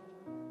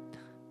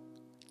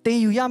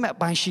 Then you yam at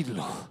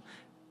Banshilo.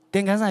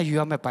 Then you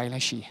are my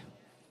bilashi.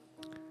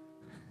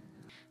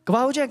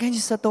 Gauja can you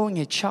settle in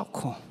a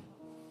chalco?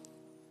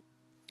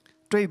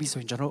 Three bees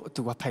in general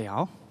to a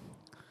payout.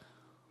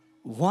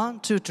 1,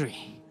 2, 3.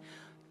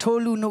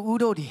 Tolu no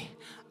udodi.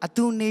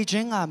 Atu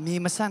nejenga me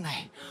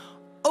masanai.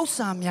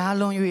 Osam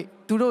yalon you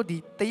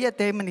tudodi, the yet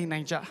demon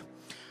ninja.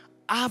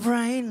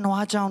 Abraham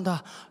noa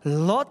jounda.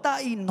 Lotta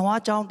in noa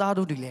jounda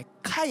do delay.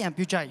 Kayan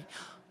pujai.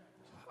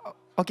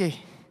 Okay.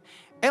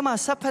 Emma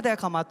Sapade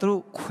come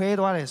through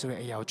Quadores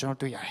way out John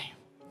to Yai.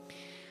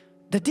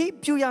 The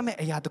deep Puyame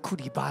Ayat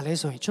Kudi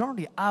Bales or John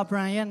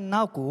Abraham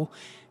Nago,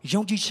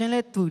 Yonji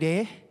Chenle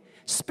today,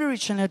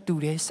 spiritual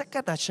today,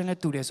 Sakata Chenle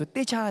today. So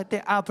they charity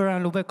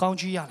Abraham Lobe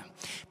Congiana.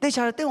 They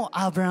charity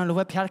Abraham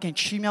Lobe Piarkin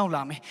Chimel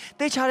Lame.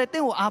 They charity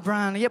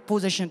Abraham yet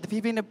possession the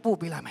people in the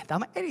Pope Lame.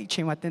 Dama Eddie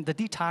Chimatin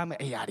the time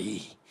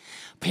Ayadi.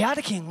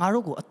 Piarkin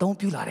Marugo, a don't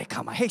pulare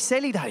come. Hey,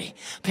 Sally Daddy.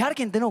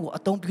 Piarkin Deno, a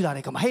don't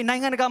pulare come. Hey,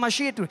 Nangama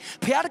shit.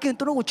 Piarkin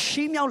to know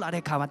Chimel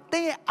Larecama.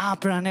 They are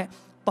brand,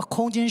 but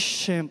Conjin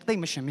shame, they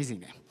machine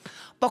missing.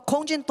 But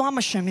Conjin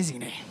Thomas shame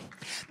missing.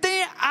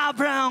 They are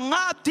brown,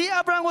 not the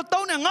Abraham with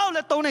Tony and all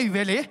the Tony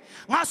Valley.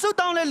 Nasu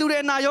down the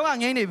Lure Nayo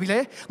and any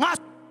Ville. Nas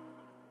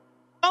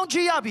on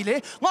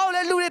Giabile, all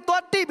the Lure to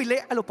a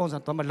tibile, Alopons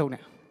and Tomalone.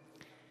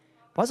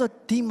 Was a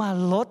Tima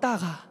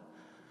Lotaga.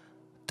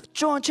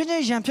 John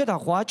Chinny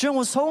Yampia, John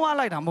was so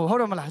like them,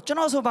 Horomala, John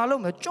also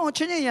Baloma, John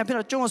Chinny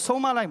Yampia, John was so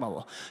like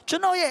Mo.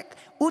 John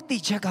Uti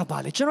check a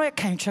ballet, John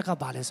can't check a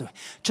ballet.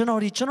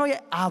 John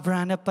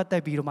Abraham, but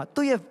the Biruma,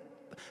 do ye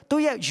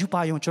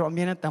Jupayon,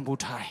 Amena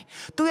Tambutai,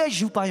 do ye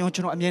Jupayon,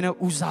 Amena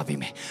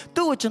Uzavime,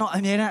 do it,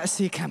 Amena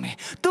Sikame,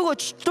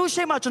 do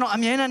Shema,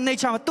 Amena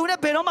nature, do the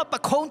Beroma,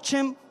 but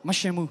Conchim,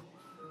 Mashemu.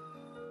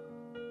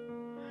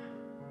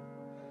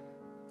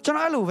 John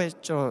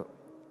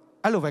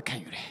Alove,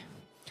 can you?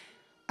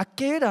 A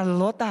kid a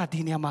lot of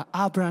dinama,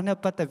 Abraham,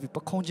 but the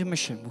Vipaconji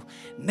machine.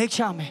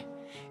 Nature me.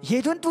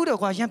 Ye don't do the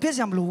Guayan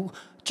Pesam Blue,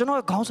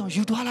 General Council,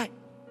 you do like.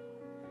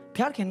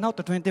 Pierre can not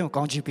the 20 of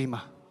Conji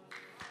Pima.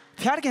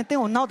 Pierre can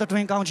tell now the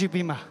 20 Conji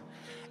Pima.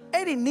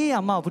 Eddie near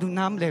Mabu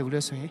Namle will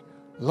say,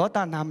 Lotta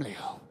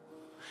Namleo.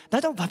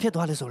 That of Papia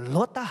Dwallis or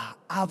Lotta,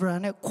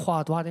 Abraham,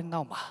 Quadwad and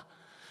Nama.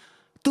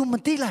 tu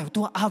mati lai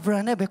tu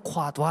Abraham be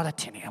khwa twa la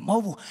thin ne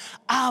mo bu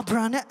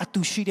Abraham ne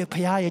atu shi de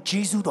phaya ye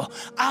Jesu do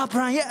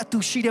Abraham ye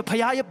atu shi de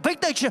phaya ye bait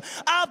tai chin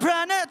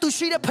Abraham ne atu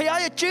shi de phaya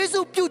ye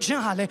Jesu pyu chin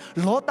ha le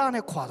Lot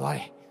ne khwa twa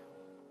de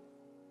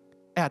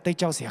ai tai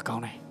jaw sia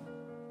kaung ne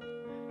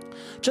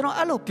ကျွန်တော်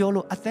အဲ့လိုပြော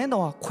လို့အသင်း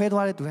တော်ကခွဲ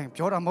သွားတဲ့သူတိုင်း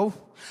ပြောတာမဟုတ်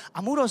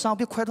အမှုတော်ဆောင်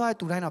ပြခွဲသွားတဲ့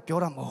သူတိုင်းတော့ပြော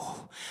တာမဟုတ်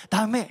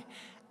ဒါပေမဲ့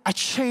အ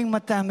ချိန်မ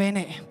တန်ဘဲ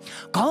နဲ့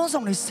ခေါင်းဆော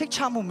င်တွေစိတ်ချ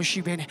မှုမရှိ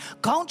ဘဲနဲ့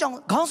ခေါင်း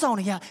ဆောင်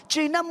တွေက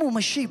ကျေနပ်မှုမ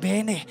ရှိဘဲ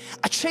နဲ့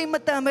အချိန်မ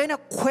တန်ဘဲနဲ့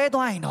ခွဲ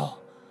သွားရင်တော့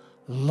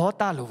လော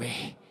တလိုပဲ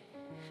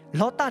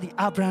လောတဒီ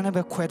အာဗြဟံနဲ့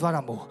ပဲခွဲသွား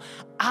တာမဟုတ်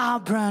အာ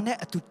ဗြဟံနဲ့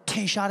အတူထ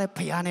င်ရှားတဲ့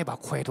ဘုရားနဲ့ပါ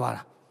ခွဲသွား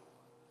တာ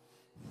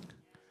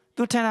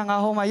သူထင်တာငါ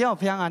ဟိုမှာရောက်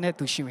ဘုရားငါနဲ့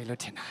သူရှိမယ်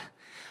လို့ထင်တာ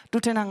သူ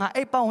ထင်တာငါ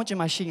အိပ်ပတ်ဝန်းကျင်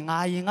မှာရှိငါ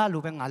ရင်ငါ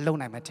လိုပဲငါလုံ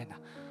နိုင်မှထင်တာ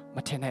မ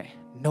ထင်နဲ့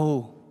no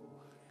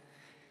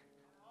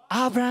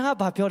အာဗြဟံက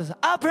ဘာပြောလဲဆို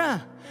အာဗြဟံ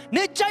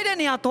နေကြိုက်တဲ့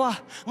နေရာသွား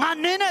ငါ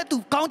နင်းနဲ့သူ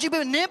ကောင်းချီး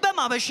ပေးနင်းဘက်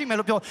မှာပဲရှိမယ်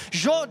လို့ပြော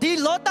ရောဒီ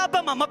လောတဘ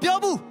က်မှာမပြော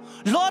ဘူး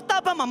လောတ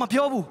ဘက်မှာမ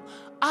ပြောဘူး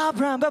အာ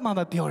ဗြဟံဘက်မှာ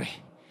ပဲပြောတယ်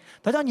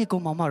ဒါကြောင့်ညီကော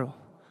င်မောင်မတို့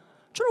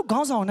ကျွန်တော်ခေါ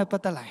င်းဆောင်နဲ့ပ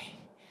တ်သက်လိုက်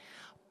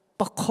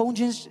ပခုံး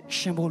ချင်း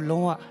ရှင်ဖို့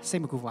လုံးဝစိ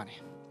တ်မကူပါနဲ့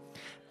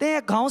တဲ့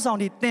ခေါင်းဆောင်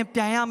ဒီတင်ပြ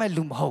န်ရမယ့်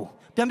လူမဟုတ်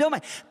ပြန်ပြောမ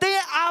ယ်တဲ့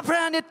အာဗြ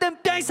ဟံနဲ့တင်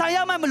ပြန်ဆိုင်ရ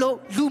မယ့်မလို့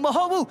လူမ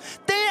ဟုတ်ဘူး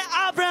တဲ့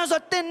အာဗြဟံ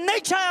ဆိုတင်နှိ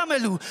တ်ချရမ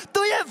ယ့်လူ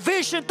သူရဲ့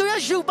vision သူရဲ့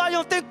ယူပါ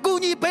ယုံတင်ကူ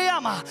ညီပေးရ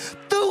မှာ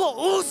သူ့ကို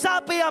ဦး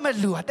စားပေးရမယ့်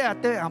လူဟာတဲ့အာ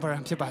ဗြဟံ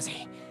ဖြစ်ပါစေ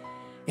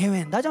အာမ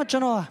င်ဒါကြောင့်ကျွ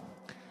န်တော်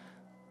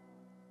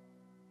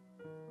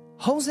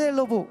ဟုံးစဲ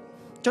လို့ဖို့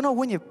ကျွန်တော်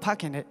ဝိညာဉ်ဖ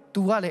ခင်နဲ့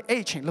သူကလည်းအဲ့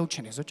အချိန်လှုပ်ချ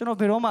င်တယ်ဆိုကျွန်တော်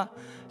ဘယ်တော့မှ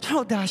ကျွန်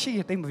တော်ဒါရှိရ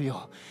တိတ်မပြော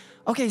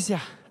Okay ဆ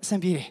ရာအဆင်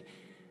ပြေတယ်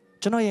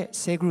ကျွန်တော်ရဲ့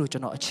cell group ကိုကျွ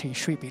န်တော်အချိန်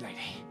ရွှေ့ပေးလိုက်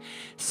တယ်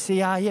ဆ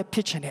ရာရဲ့ဖြ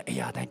စ်ချင်တဲ့အ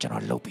ရာတိုင်းကျွန်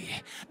တော်လုပ်ပေးတယ်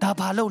ဒါ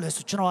ဘာလုပ်လဲ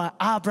ဆိုကျွန်တော်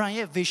အာဗြဟံ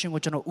ရဲ့ vision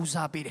ကိုကျွန်တော်ဦး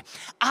စားပေးတယ်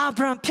အာ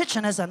ဗြဟံဖြစ်ချ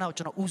င်တဲ့ဇာတ်ကို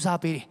ကျွန်တော်ဦးစား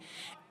ပေးတယ်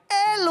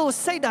အဲ့လို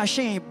စိတ်ဓာတ်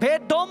ရှိရင်ဘယ်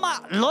တော့မှ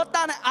လောတ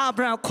နဲ့အာ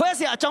ဗြဟံခွဲเ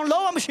สียအကြောင်း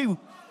လုံးဝမရှိဘူး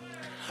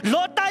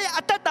လောတရဲ့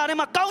အသက်တာထဲ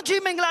မှာကောင်း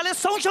ချီးမင်္ဂလာလေး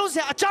ဆုံးရှုံးเสี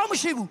ยအကြောင်းမ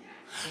ရှိဘူး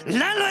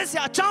လမ်းလွဲเสี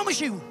ยအကြောင်းမ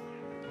ရှိဘူး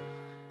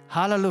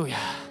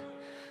Hallelujah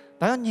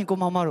ဒါကြောင့်ညီကို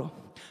မောင်မတို့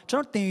ကျွ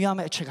န်တော်သင်ယူရမ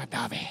ယ့်အချက်က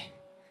ဒါပဲ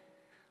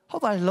ဟု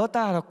တ်ပါလောတက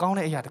တော့ကောင်း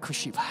တဲ့အရာတစ်ခု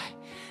ရှိပါတယ်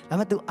ဒါပေ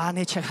မဲ့သူအား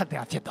နေချက်ကတ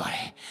ရားဖြစ်သွားတ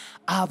ယ်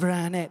အာဗြ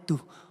ဟံနဲ့သူ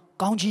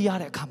ကောင်းကြီးရ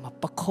တဲ့အခါမှာ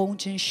ပခုံး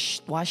ချင်း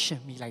ဝါရှ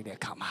င်မိလိုက်တဲ့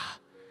အခါမှာ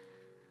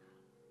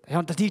ဒါ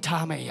ကြောင့်တတိ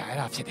ထားမယ့်အရာအဲ့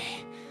ဒါဖြစ်တယ်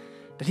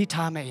တတိ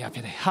ထားမယ့်အရာဖြ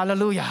စ်တယ်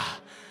Hallelujah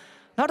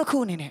နောက်တစ်ခု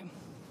အနေနဲ့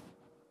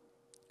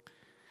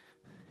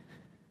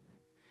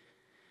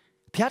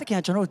ဘုရားသခင်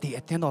ကကျွန်တော်တို့ဒီ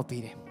အသင်းတော်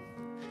ပေးတယ်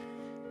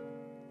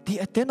ဒီ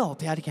အသင်းတော်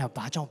ဘုရားသခင်က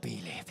ဘာကြောင့်ပေး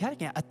လဲဘုရားသ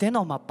ခင်ကအသင်း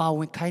တော်မှာပါဝ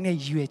င်ခိုင်းတဲ့ရ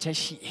ည်ရွယ်ချက်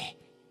ရှိတယ်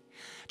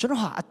ကျွန်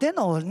တော်ဟာအသင်း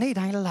တော်နေ့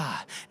တိုင်းလာ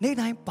နေ့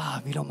တိုင်းပါ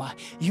ပြီးတော့မှ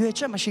ရွေ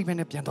ချက်မရှိဘဲ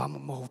နဲ့ပြန်သွားမှာ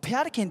မဟုတ်ဘူးဘု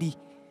ရားသခင်ဒီ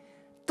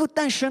သူတ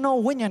န်ရှင်တော်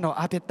ဝိညာဉ်တော်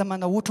အပြည့်တမန်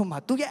တော်ဝတ္ထုမှာ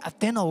သူရဲ့အ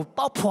သင်းတော်ကို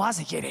ပေါက်ဖွား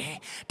စေခဲ့တယ်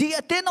ဒီ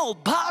အသင်းတော်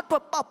ကိုဘာအတွ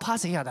က်ပေါက်ဖွား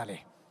စေရတာလဲ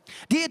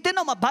ဒီအသင်း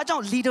တော်မှာဘာကြော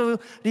င့် leader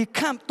တွေ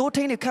ခံတိုး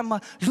ထိန်တွေခံမှာ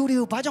လူတွေ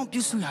ကိုဘာကြောင့်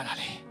ပြုစုရတာ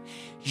လဲ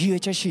ရွေ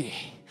ချက်ရှိတယ်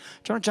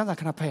ကျွန်တော်ကျမ်းစာ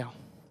ခဏဖတ်အောင်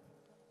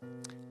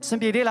အဆင်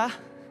ပြေသေးလား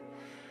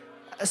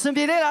အဆင်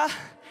ပြေသေးလား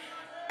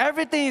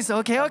everything is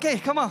okay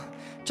come on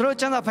ကျွန်တော်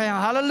ကျမ်းစာဖတ်ရအော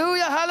င်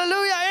hallelujah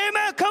hallelujah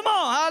amen come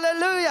on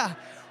hallelujah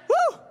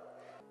woo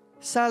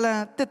ဆာလံ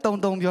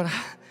133ပြောတာ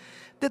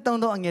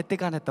133အငယ်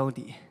1ကနေ3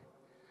တီ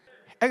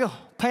အဲ့ကော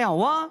ဖတ်ရအော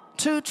င်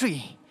1 2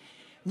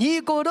 3ညီ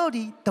ကိုတို့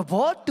ဒီသ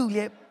ဘောတူ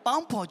ရဲ့ပေါ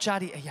င်းဖော်ကြ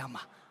တဲ့အရာ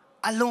မှာ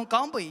အလွန်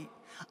ကောင်းပေ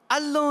အ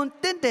လွန်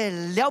တင့်တယ်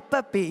လျောက်ပ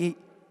တ်ပေ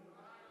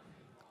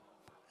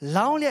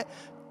လောင်းလက်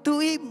သူ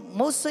ဤ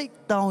မုတ်စိတ်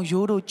တောင်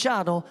ရိုးတို့ကြ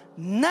တော့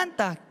နတ်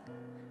တာ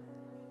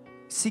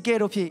စီကဲ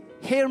တို့ဖြစ်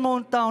ဟေမွ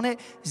န်တောင်နဲ့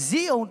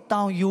ဇီအုံ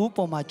တောင်ရိုး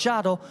ပေါ်မှာကြ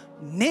တော့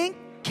နင်း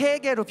ခဲ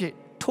ကဲတို့ဖြစ်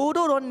ထိုး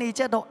တို့နေ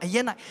ကြတော့အရ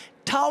င်၌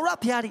ထာဝရ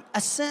ဘုရားသည်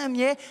အစံအ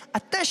မြဲ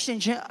အသက်ရှင်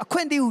ခြင်းအခွ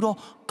င့်တည်းဟူသော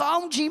ကော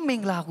င်းကြီးမ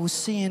င်္ဂလာကို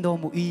စီရင်တော်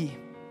မူ၏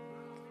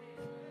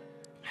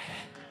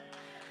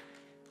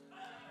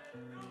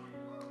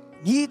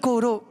ညီကို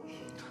တို့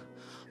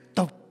တ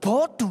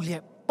ဘောတူ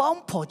ရဲ့ပေါ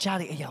င်းဖော်ကြ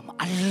တဲ့အရာမှာ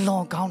အလွ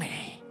န်ကောင်းတ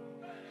ယ်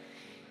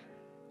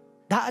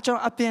ဒါအကျွန်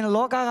တော်အပြင်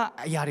လောကက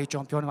အရာတွေကျွ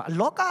န်တော်ပြောနေမှာ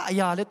လောကအ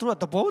ရာလေသူတို့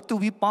သဘောတူ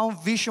ပြီးပေါင်း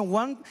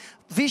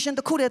vision တ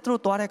စ်ခုတည်းသူ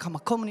တို့သွားတဲ့အခါ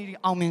မှာ community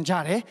အောင်မြင်ကြ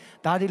တယ်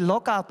ဒါဒီလော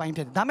ကအပိုင်း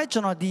ဖြစ်တယ်ဒါပေမဲ့ကျွ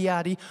န်တော်ဒီအရာ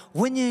ဒီ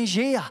ဝိညာဉ်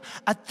ရေးရာ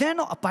အသင်း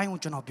တော်အပိုင်းကို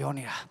ကျွန်တော်ပြော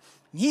နေတာ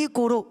ညီ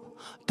ကိုတို့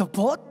သ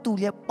ဘောတူ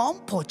ရဲ့ပေါင်း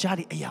ဖော်ကြ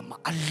တဲ့အရာမှာ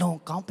အလွန်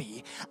ကောင်းပြီ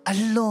အ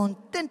လွန်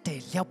တင့်တယ်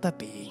လျောက်ပတ်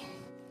ပြီ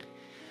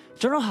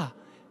ကျွန်တော်ဟာ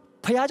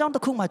ဖခင်เจ้าတ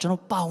စ်ခုမှကျွန်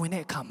တော်ပါဝင်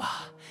တဲ့အခါမှာ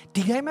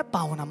ဒီတိုင်းမဲ့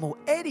ပါဝင်တာမဟုတ်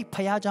အဲ့ဒီဖ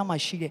ခင်เจ้าမှာ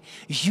ရှိတဲ့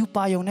ယူ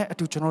ပါယုံနဲ့အ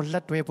တူကျွန်တော်လ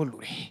က်တွဲဖို့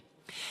လိုတယ်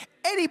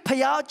အဲ့ဒီဖ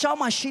ခင်เจ้า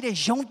မှာရှိတဲ့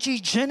ယုံကြည်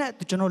ခြင်းနဲ့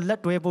ကျွန်တော်လ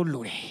က်တွဲဖို့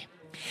လိုတယ်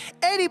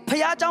အဲ့ဒီဖ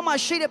ခင်เจ้าမှာ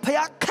ရှိတဲ့ဖခ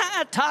င်ခန့်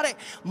အပ်ထားတဲ့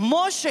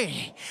မောရှေ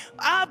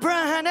အာဗြ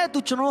ဟံနဲ့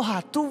ကျွန်တော်ဟာ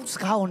သူ့စ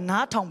ကားကို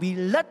နားထောင်ပြီး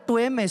လက်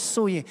တွဲမယ်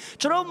ဆိုရင်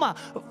ကျွန်တော်မှာ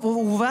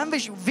one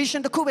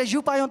vision တစ်ခုပဲယူ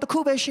ပါယုံတစ်ခု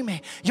ပဲရှိမယ်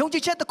ယုံကြ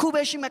ည်ချက်တစ်ခု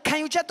ပဲရှိမယ်ခံ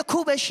ယူချက်တစ်ခု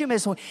ပဲရှိမ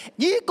ယ်ဆို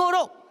ညီကို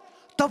တို့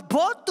တ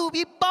ဘောတူ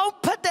ပြီးပေါင်း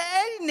ဖက်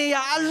တဲ့နေ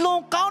ရာအလွ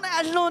န်ကောင်းတဲ့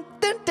အလွန်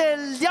တင့်တယ်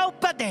လျောက်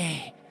ပတ်တယ်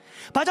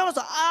ဘာကြောင့်လဲ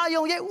ဆိုအာ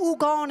ယုံရဲ့ဥ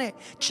ကောင်းနဲ့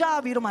ကြာ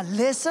ပြီးတော့မှ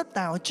လက်ဆက်တ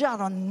န်ကိုကြာ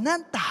တော့န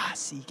န္တာ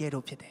စီကဲ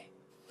တော့ဖြစ်တယ်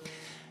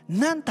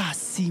နန္တာ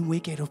စီ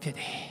မွေးကဲတော့ဖြစ်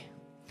တယ်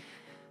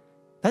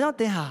ဒါကြောင့်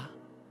သင်ဟာ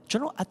ကျွ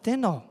န်တော်အသ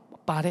င်းတော်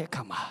ပါတဲ့အ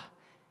ခါမှာ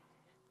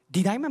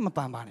ဒီတိုင်းမှမပ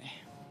န်ပါနဲ့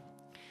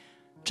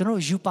ကျွန်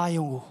တော်ယူပါ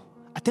ယုံကို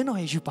အသင်းတော်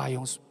ရဲ့ယူပါ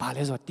ယုံဘာ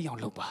လဲဆိုတော့သိအောင်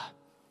လုပ်ပါ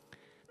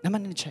နံပါ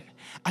တ်1ချက်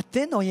အသ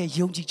င်းတော်ရဲ့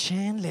ယုံကြည်ခြ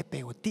င်းလည်းပဲ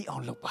ကိုသိအော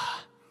င်လုပ်ပါ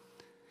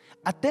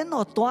အသင်း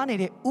တော်သွားနေ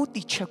တဲ့ဥ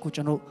တီချက်ကို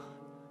ကျွန်တော်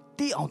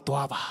သိအောင်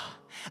သွားပါ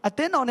အသ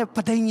င်းတော်နဲ့ပ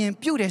ဋိညာဉ်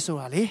ပြုတယ်ဆို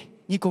တာလေ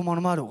ညီကောင်မောင်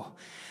နှမတို့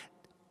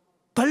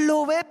ဘ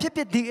လို့ပဲဖြစ်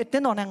ဖြစ်ဒီအသ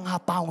င်းတော်နဲ့ငါ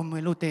ပါဝင်မ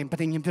ယ်လို့တင်ပ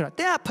ဋိညာဉ်ပြုတာ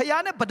တင်ကဖခ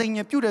င်နဲ့ပဋိ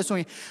ညာဉ်ပြုတယ်ဆို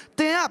ရင်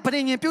တင်ကပဋိ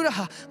ညာဉ်ပြုတဲ့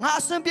ဟာငါ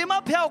အစင်ပြေမ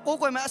ဖခင်ကိုကိုး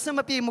ကွယ်မယ်အစင်မ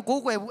ပြေမ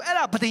ကိုးကွယ်ဘူးအဲ့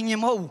ဒါပဋိညာ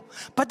ဉ်မဟုတ်ဘူး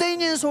ပဋိ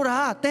ညာဉ်ဆိုတာ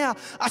တင်က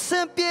အစ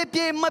င်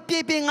ပြေမ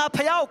ပြေငါဖ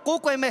ခင်ကို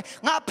ကိုးကွယ်မယ်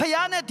ငါဖခ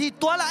င်နဲ့ဒီ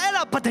တွာလာအဲ့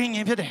ဒါပဋိညာ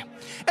ဉ်ဖြစ်တယ်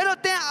အဲ့တော့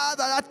တင်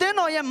အသင်း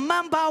တော်ရဲ့မ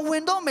န်ပါဝ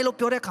င်တော့မယ်လို့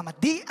ပြောတဲ့အခါမှာ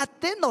ဒီအ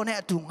သင်းတော်နဲ့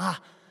အတူငါ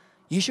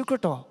ယေရှုခရ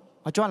စ်တော်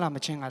မကြွလာမ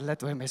ချင်းကလက်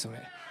သွဲမယ်ဆို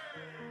ရဲ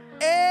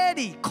အဲ့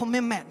ဒီ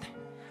commitment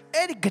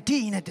အဲ့ဒီဂတိ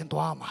နဲ့တင်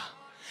သွားမှာ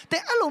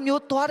တဲ့အဲ့လို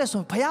မျိုးသွားတယ်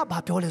ဆိုရင်ဘုရားဘာ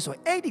ပြောလဲဆိုရ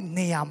င်အဲ့ဒီ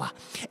နေရာမှာ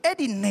အဲ့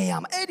ဒီ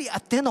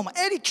အသင်းတော်မှာ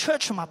အဲ့ဒီ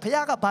church မှာဘု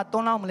ရားကဘာတော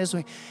င်းလာမလဲဆို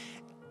ရင်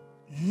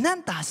န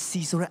န္တာ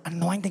စီဆိုတဲ့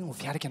anointing ကို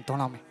ဘုရားခင်တော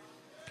င်းလာမယ်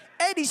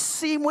အဲ့ဒီ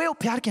စီမွေးကို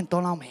ဘုရားခင်တော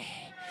င်းလာမယ်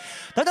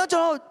ဒါကြောင့်ကျွ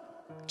န်တော်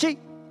ကြည့်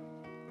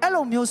အဲ့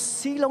လိုမျိုး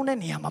စီးလုံးတဲ့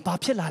နေရာမှာဘာ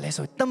ဖြစ်လာလဲ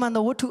ဆိုရင်တမန်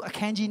တော်ဝတ္ထုအခ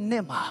န်းကြီး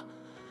1မှာ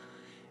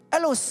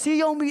အဲ့လိုစီ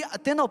ယုံပြီးအ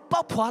သင်းတော်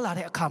ပေါက်ဖွာလာ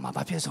တဲ့အခါမှာ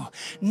ဘာဖြစ်ဆို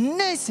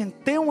နေ့စဉ်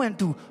သင်းဝင်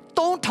သူ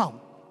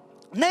3000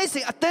နေ့စ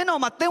ဉ်အသင်း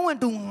တော်မှာသင်းဝင်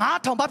သူ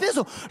9000ဘာဖြစ်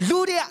ဆိုလူ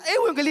တွေကအေ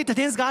ဝံဂေလိသ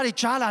တင်းစကားတွေ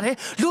ကြားလာတယ်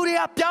လူတွေ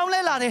ကပြောင်းလဲ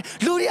လာတယ်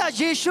လူတွေက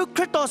ယေရှုခ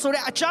ရစ်တော်ဆို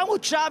တဲ့အကြောင်းကို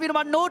ကြားပြီးတော့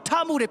မှနိုးထ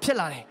မှုတွေဖြစ်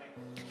လာတယ်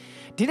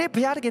ဒီနေ့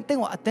ဘုရားသခင်တင့်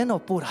ကိုအသင်း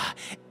တော်ပို့တာ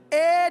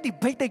အဲ့ဒီ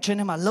ဘိတ်တိတ်ခြင်း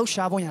ထဲမှာလှုပ်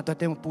ရှားဖို့ရန်အတွက်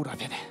တင့်ကိုပို့တာ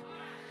ဖြစ်တယ်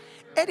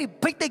အဲ့ဒီ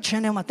ဘိတ်တိတ်ခြ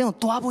င်းထဲမှာတင့်ကို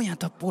သွားဖို့ရန်အ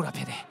တွက်ပို့တာ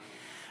ဖြစ်တယ်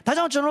ဒါ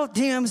ကြောင့်ကျွန်တော်တို့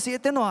DMC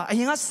အသင်းတော်ကအ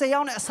ရင်က10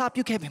ယောက်နဲ့အစာ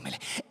ပြုခဲ့ပြီမယ်လေ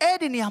အဲ့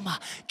ဒီနေရာမှာ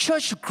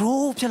church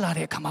grow ဖြစ်လာ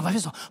တဲ့အခါမှာဘာဖြ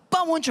စ်ဆိုပ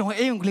တ်ဝန်းကျင်ကို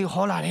အေဝံဂေလိ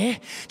ဟောလာတယ်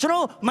ကျွန်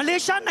တော်မ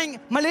လေးရှား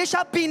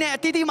ပြည်နယ်အ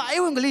သီးသီးမှာအေ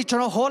ဝံဂေလိကျွ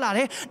န်တော်ဟောလာတ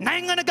ယ်နို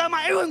င်ငံတကာမှာ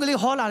အေဝံဂေလိ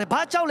ဟောလာတယ်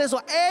ဘာကြောင့်လဲ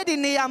ဆိုအဲ့ဒီ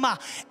နေရာမှာ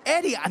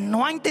အဲ့ဒီ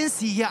anointing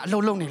စီရအ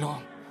လုံးလုံးနေလို့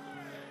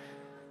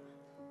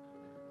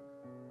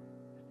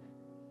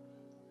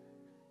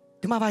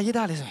ဒီမှာဘာရေး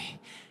ထားလဲဆိုရ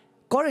င်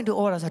ကောရိန္သု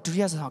ဩဝါဒစာဒုတိ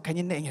ယစာခန်း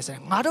ကြီးနဲ့ငယ်ဆို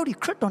င်ငါတို့ဒီ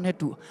ခရစ်တော်နဲ့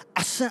တူ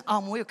အစင်အော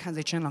င်မွေးကိုခံ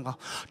စေခြင်း၎င်း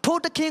ထို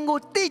သခင်ကို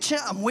သိခြ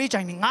င်းအမွေး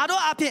ကြိုင်နေငါ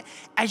တို့အဖြစ်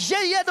အ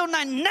ရတို့၌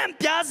နံ့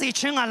ပြားစေ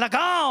ခြင်းက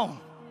၎င်း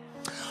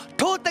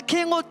ထိုသခ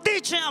င်ကိုသိ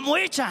ခြင်းအ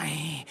မွေးကြိုင်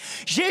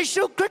ယေ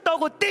ရှုခရစ်တော်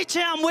ကိုသိခြ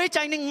င်းအမွေး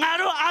ကြိုင်နေငါ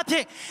တို့အဖြ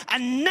စ်အ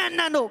နန္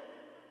တတို့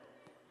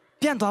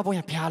ပြန်သွားဖို့ရ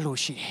ဘုရားလို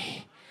ရှိတ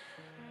ယ်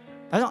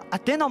ဒါကြောင့်အ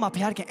တင်းတော်မှာဘု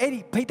ရားခင်အဲ့ဒီ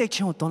ဘိတ်တိတ်ချ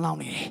င်းကိုတွန်းလောင်း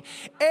နေတယ်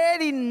အဲ့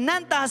ဒီန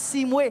န္တာ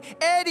စီမွေး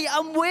အဲ့ဒီ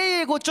အ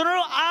မွေးကိုကျွန်တော်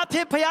တို့အားဖြ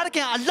င့်ဘုရားခ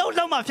င်အလုံး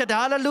လုံးမှာဖြစ်တယ်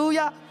ဟာလေလု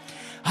ယာ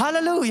ဟာ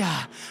လေလုယာ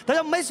ဒါ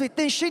ကြောင့်မိတ်ဆွေသ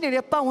င်ရှိနေ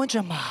တဲ့ပတ်ဝန်းကျ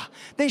င်မှာ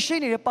သင်ရှိ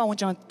နေတဲ့ပတ်ဝန်း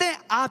ကျင်သင်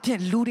အားဖြင့်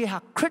လူတွေဟာ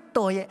ခရစ်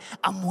တော်ရဲ့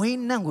အမွေး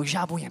နံ့ကိုရ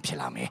ဖို့ရန်ဖြစ်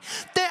လာမယ်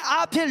သင်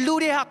အားဖြင့်လူ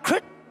တွေဟာခရ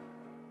စ်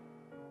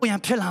ရန်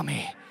ဖြစ်လာမ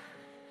ယ်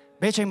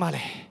ဘယ်ချိန်မှ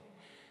လဲ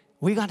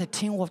we got a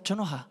team of ကျွန်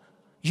တော်ဟာ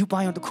ယူပါ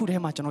ယုံတစ်ခုထဲ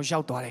မှာကျွန်တော်ရော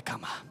က်သွားတဲ့အခါ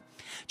မှာ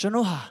ကျွန်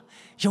တော်ဟာ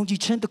ယုံကြည်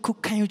ခြင်းတစ်ခု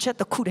ခံယူချက်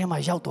တစ်ခုထဲမှာ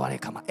ရောက်သွားတဲ့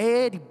အခါမှာ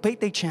အဲ့ဒီဘိတ်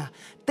တိတ်ခြင်း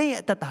တဲ့ရဲ့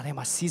အသက်တာထဲ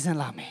မှာစီးစင်း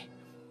လာမယ်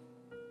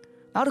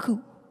နောက်တစ်ခု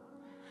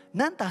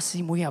နန္တာစီ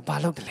မွေးကဘာ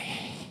လုပ်တယ်လဲ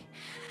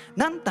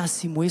နန္တာ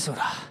စီမွေးဆို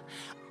တာ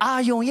အာ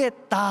ယုံရဲ့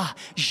သား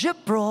ယစ်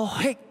ဘရ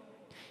ဟိတ်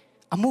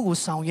အမှုကို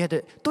ဆောင်ရွက်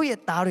တဲ့သူ့ရဲ့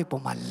သားတွေ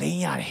ပေါ်မှာလိ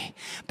မ့်ရတယ်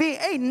ပြီး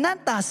အဲ့နန္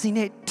တာစီ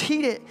နဲ့ထိ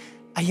တဲ့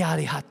အရာ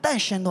တွေဟာတ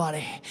န့်ရှင်းသွားတ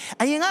ယ်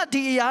အရင်က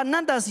ဒီအရာန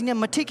န္တာစီနဲ့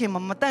မထိခင်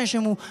မှာမတန့်ရှ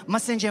င်းဘူးမ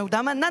စင်ကြယ်ဘူးဒါ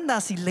မှနန္တာ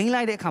စီလိမ့်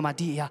လိုက်တဲ့အခါမှာ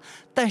ဒီအရာ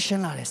တန့်ရှ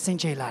င်းလာတယ်စင်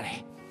ကြယ်လာတယ်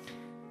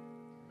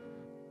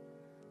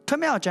ထွ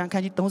မြောက်ကျမ်းခ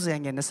န်းကြီး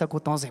30ငယ်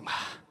29 30မှာ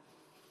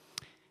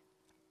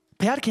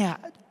ဘုရားခင်က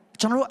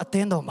ကျွန်တော်တို့အသ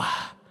င်းတော်မှာ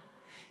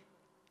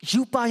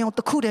ယူပါယုံတ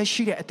စ်ခုတည်း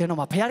ရှိတဲ့အသင်းတော်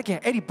မှာဘုရားခင်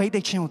အဲ့ဒီဘိတ်သိ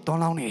က်ချင်းကိုတွ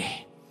န်းလောင်းနေတယ်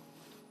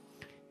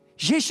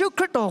ယေရှုခ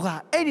ရစ်တော်က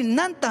အဲ့ဒီန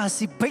န္တာ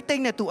စီဘိတ်သိ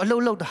က်နဲ့သူအလု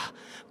ပ်လုပ်တာ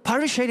ပါ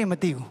ရိရှဲတွေမ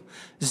သိဘူး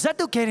ဇတ်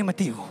တုကဲတွေမ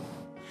သိဘူး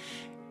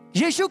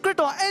ယေရှုခရစ်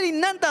တော်အဲ့ဒီ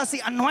နန္တာစီ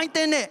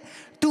anointing နဲ့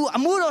သူအ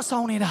မှုတော်ဆော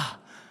င်နေတာ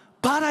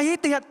ဘာသာရေး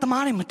တရားသ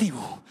မားတွေမသိ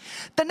ဘူး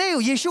တနေ့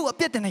ကိုယေရှုအ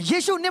ပြစ်တင်တယ်ယေ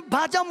ရှုနဲ့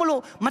ဘာကြောင့်မ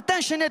လို့မတ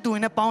န့်ရှင်းတဲ့သူတွေ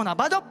နဲ့ပေါင်းတာ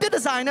ဘာကြောင့်ပြစ်ဒ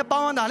ဇာတွေနဲ့ပေါ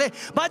င်းတာလဲ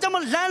ဘာကြောင့်မ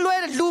လမ်းလွဲ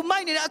တဲ့လူမို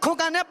က်နေတဲ့အခွန်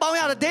ကန်နဲ့ပေါင်း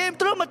ရတယ်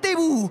သူတို့မသိ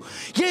ဘူး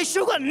ယေ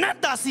ရှုကနတ်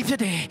တာစီဖြစ်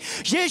တယ်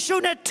ယေရှု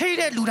နဲ့ထိ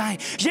တဲ့လူတိုင်း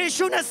ယေ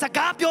ရှုနဲ့စ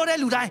ကားပြောတဲ့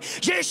လူတိုင်း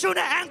ယေရှု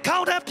နဲ့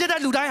encounter ဖြစ်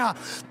တဲ့လူတိုင်းဟာ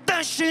တ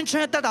န့်ရှင်းခြ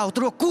င်းတက်တာကိုသူ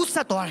တို့ကူးဆ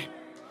က်သွားတယ်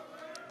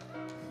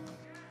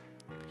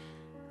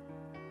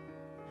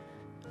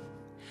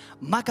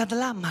မာဂဒ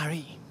လမာ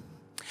ရီ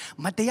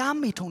မတရား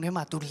မိထုံထဲ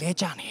မှာသူလဲ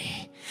ကြနေ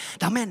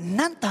ဒါမဲ့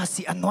နန္တာ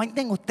စီ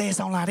anointing ကိုတည်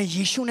ဆောင်လာတဲ့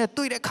ယေရှုနဲ့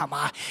တွေ့တဲ့အခါ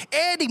မှာ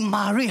အဲ့ဒီ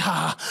မာရီဟာ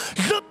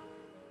လွတ်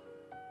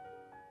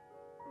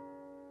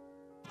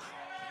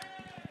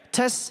တ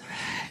က်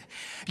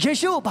ယေ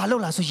ရှုကိုဘာလု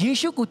ပ်လာဆိုယေ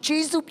ရှုကို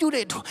ကျေးဇူးပြု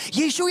တဲ့သူ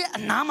ယေရှုရဲ့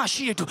အနားမှာ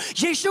ရှိတဲ့သူ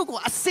ယေရှုကို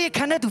အစေ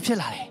ခံတဲ့သူဖြစ်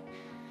လာတယ်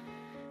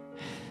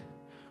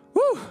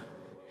ဝူး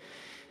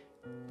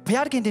ဘ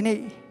ဖခင်တင်နေ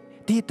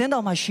ဒီအသင်း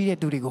တော်မှာရှိတဲ့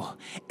သူတွေကို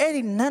အဲ့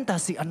ဒီနန္တာ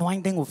စီ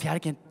anointing ကိုဖ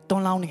ခင်တွ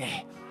န်းလောင်းနေတယ်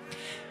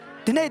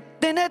ဒီနေ့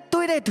တင်နေ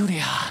တွေ့တဲ့သူတွေ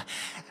ဟာ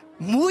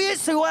မူရဲ့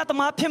စေဝါသ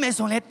မားဖြစ်မယ်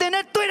ဆိုရင်တင်နေ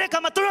တွေ့တဲ့အခါ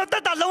မှာသူတို့တ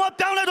က်တာလုံးဝ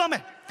ပြောင်းလဲသွားမ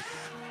ယ်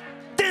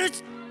တင်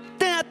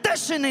တက်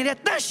ရှင်နေတဲ့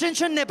တက်ရှင်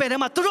ချင်းနေပဲတဲ့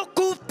မှာသူတို့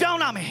ကူပြောင်း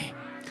လာမယ်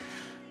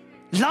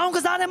လောင်က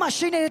စားထဲမှာ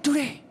ရှိနေတဲ့သူ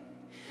တွေ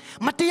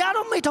မတရား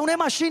တော့မိထုံထဲ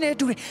မှာရှိနေတဲ့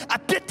သူတွေအ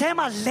ပြစ်ထဲ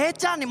မှာလဲ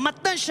ကျနေမ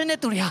တန့်ရှင်းတဲ့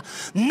သူတွေဟာ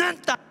နန္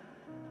တာ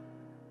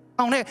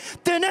အောင်နဲ့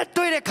တင်းနဲ့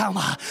တွေ့တဲ့ခါ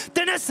မှာတ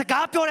င်းနဲ့စ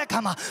ကားပြောတဲ့ခါ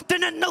မှာတ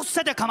င်းနဲ့နှုတ်ဆ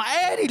က်တဲ့ခါမှာ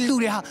အဲ့ဒီလူ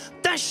တွေဟာ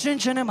တန့်ရှင်း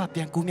ခြင်းနဲ့မှပြ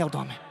န်ကူးမြောက်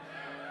သွားမယ်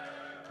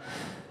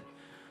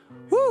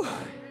ဝူး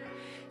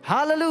ဟာ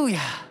လေလု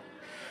ယာ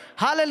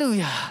ဟာလေလု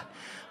ယာ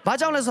ဘာ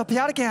ကြောင့်လဲဆိုဘု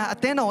ရားသခင်ကအ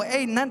သင်းတော်ကို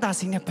အဲ့နန္တာ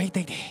စီနဲ့ဗိတ်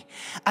သိက်တယ်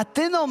အသ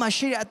င်းတော်မှာ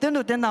ရှိတဲ့အသင်း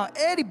တော်တင်းတော်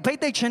အဲ့ဒီဗိတ်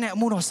သိက်ခြင်းနဲ့အ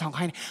မှုတော်ဆောင်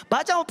ခိုင်းတယ်ဘာ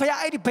ကြောင့်ဘုရား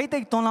အဲ့ဒီဗိတ်သိ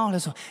က်တွန်းလောင်းလဲ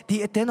ဆိုဒီ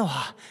အသင်းတော်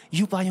ဟာ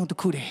ယူပါယုံတစ်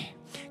ခုတည်း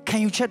ခံ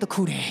ယူချက်တစ်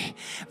ခုတည်း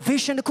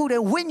vision တစ်ခုတ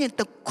ည်းဝိညာဉ်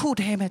တစ်ခု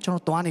တည်းပဲကျွန်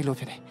တော်တွားနေလို့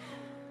ဖြစ်တယ်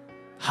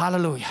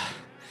hallelujah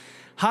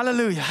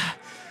hallelujah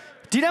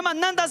ဒီထဲမှာ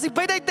နန္တာစီ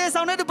ဗိတ်သိက်တဲ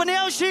ဆောင်တဲ့သူဘယ်နှ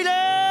ယောက်ရှိ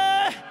လဲ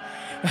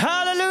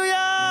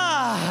hallelujah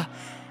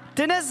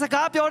ဒီနေ့စ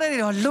ကားပြောတဲ့တွေ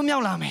တော့လွတ်မြော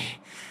က်လာမယ်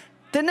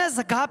တင်းနဲ့စ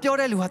ကားပြော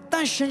တဲ့လူဟာတ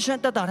န်ရှင်းရှ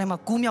င်းတက်တာထဲမှာ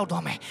ကူးမြောက်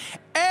သွားမယ်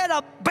အဲ့ဒါ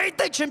ဗိတ်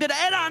သိက်ခြင်းဖြစ်တယ်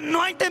အဲ့ဒါ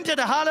anointing ဖြစ်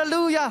တယ်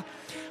hallelujah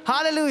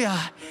hallelujah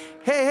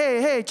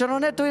hey ကျွန်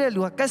တော်နဲ့တွေ့တဲ့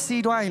လူကကက်စီ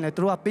သွားရင်လေ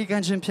သူတို့ကပေးက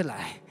မ်းခြင်းဖြစ်လာ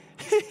တယ်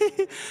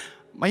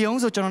မယုံ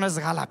ဆိုကျွန်တော်နဲ့စ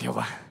ကားလာပြော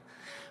ပါ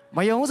မ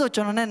ယုံဆို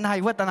ကျွန်တော်နဲ့နို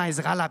င်ဝတ်တနားစ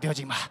ကားလာပြော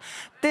ကြည့်ပါ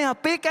တင်းက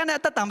ပေးကမ်းတဲ့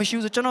အတ္တမရှိ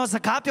ဘူးဆိုကျွန်တော်စ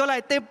ကားပြောလို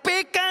က်တင်း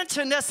ပေးကမ်းခြ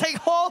င်းနဲ့စိတ်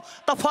ဟော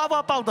တဖွာဖွာ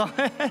ပေါက်တော့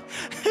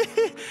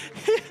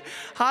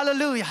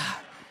hallelujah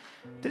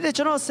ဒီနေ့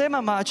ကျွန်တော်ဆဲ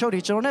မှာအချုပ်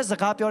တွေကျွန်တော်နဲ့စ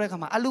ကားပြောတဲ့ခါ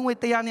မှာအလူငွေ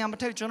တရားနေရာမ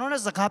ထက်ကျွန်တော်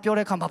နဲ့စကားပြော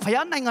တဲ့ခါမှာဘု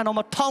ရားနိုင်ငံတော်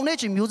မှာထောင်နဲ့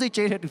ချီမျိုးစိတ်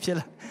ကျဲတဲ့သူဖြစ်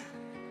လာ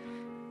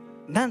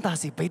နန္တာ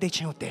စီဗိတ်သိက်ချ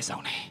င်းကိုတည်ဆော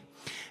င်တယ်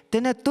တ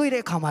င်းနဲ့တွေ့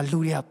တဲ့အခါမှာလူ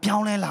တွေကပြော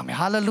င်းလဲလာမယ်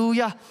ဟာလေလု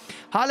ယာ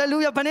ဟာလေလု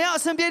ယာဘယ်နဲ့အ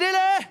ဆင်ပြေသေး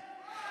လဲ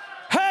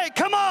hey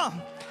come on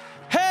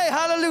hey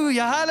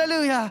hallelujah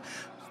hallelujah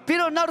ပြီး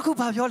တော့နောက်တစ်ခု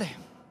ဘာပြောလဲ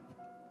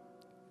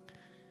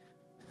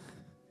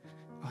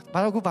ဘာ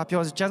လို့ဘာ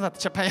ပြောစချမ်းသာ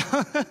ချက်ဖက်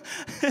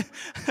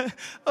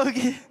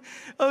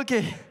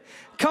okay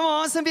come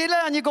on စံပြေးလာ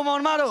ညီကောင်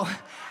မတို့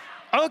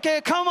okay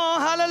come on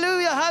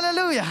hallelujah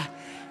hallelujah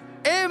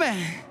amen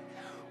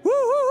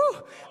woo woo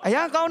အ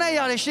ရာကောင်းတဲ့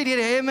ຢာတွေရှိသေး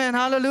တယ် amen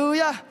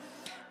hallelujah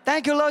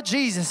thank you lord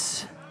jesus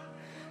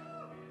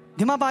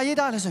ဒီမှာပါရေး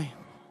တာလဲဆိုရင်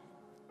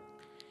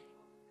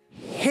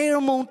ဟေရ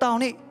မုန်တောင်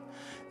နဲ့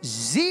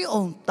ဇီ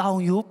အုံတောင်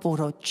ရိုးပေါ်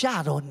တော့ကြ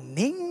တော့န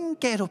င်း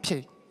ကဲတော့ဖြ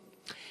စ်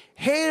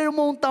ဟေရ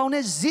မုန်တောင်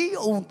နဲ့ဇီ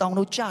အုံတောင်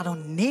တို့ကြတော့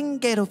နင်း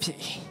ကဲတော့ဖြစ်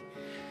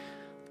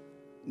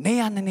နေ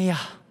ရနေရ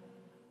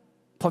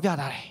ဖော်ပြ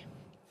ထားတယ်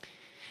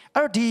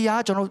အဲ့တော့ဒီရာ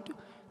ကျွန်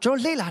တော်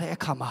လေ့လာတဲ့အ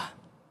ခါမှာ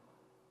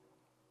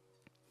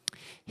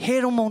ဟေ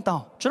ရမုန်တော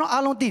င်ကျွန်တော်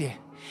အားလုံးသိတယ်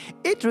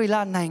ဣသရေလ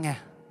နိုင်ငံ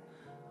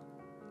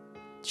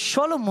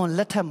ရှောလမုန်လ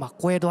က်ထက်မှာ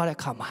ကွဲသွားတဲ့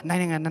အခါမှာနို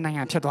င်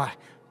ငံဖြစ်သွားတယ်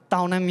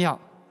တောင်နဲ့မြောက်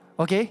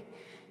โอเค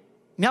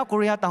မြောက်ကို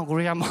ရီးယားတောင်ကို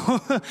ရီးယားမဟု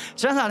တ်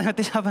ကျန်းစာနဲ့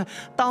တရားပန်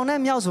တောင်နဲ့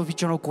မြောက်ဆိုပြီး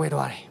ကျွန်တော်ကွဲ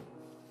သွားတယ်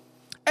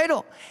အဲ့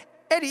တော့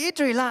အဲ့ဒီဣသ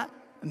ရေလ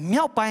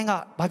မြောက်ပိုင်းက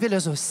ဘာဖြစ်လဲ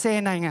ဆို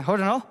10နိုင်ငံဟုတ်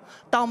တယ်နော်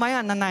တောင်ပိုင်းက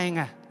2နိုင်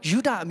ငံယူ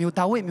ဒအမျိုး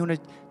ဒါဝိဒ်မျိုးနဲ့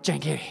ကြံ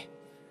ခဲ့တယ်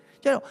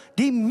ကျတော့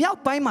ဒီမြောက်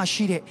ပိုင်းမှာ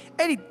ရှိတဲ့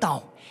အဲ့ဒီတော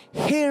င်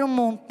ဟေရ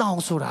မုန်တောင်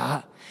ဆိုတာ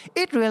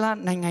ဣသရေလ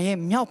နိုင်ငံရဲ့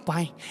မြောက်ပို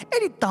င်း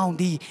အဲ့ဒီတောင်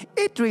ဒီ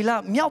ဣသရေလ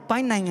မြောက်ပို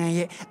င်းနိုင်ငံ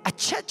ရဲ့အ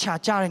ချက်ချာ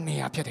ကျတဲ့နေ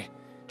ရာဖြစ်တယ်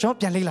ကျွန်တော်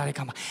ပြန်လေ့လာတဲ့အ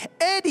ခါမှာ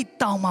အဲ့ဒီ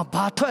တောင်မှာ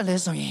ဘာထွက်လဲ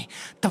ဆိုရင်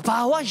တဘာ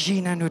ဝရေ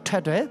နံတွေထွ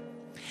က်တယ်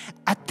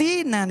အတိ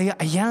နံတွေ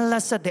အရန်လ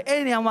က်ဆက်တယ်အဲ့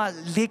ဒီနေရာမှာ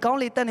လေကောင်း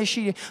လေတက်နေ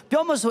ရှိတယ်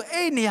ပြောမဆို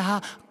အဲ့ဒီနေရာဟာ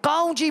ကော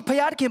င်းကြီးဘု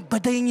ရားသခင်ဗ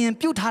ဒိညင်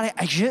ပြုတ်ထားတဲ့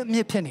အရစ်အမြ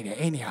စ်ဖြစ်နေတယ်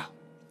အဲ့ဒီနေရာ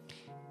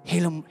ဟေ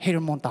ရ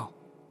မုန်တောင်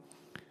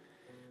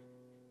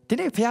ဒီ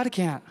နေ့ဘုရားသခ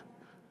င်က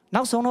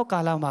နောက်ဆုံးတော့ကာ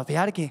လမှာဘု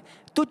ရားသခင်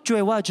သူ့ကြွ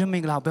ယ်ဝခြင်းမ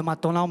င်္ဂလာဘယ်မှာ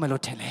တွန်းလောင်းမယ်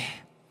လို့ထင်လဲ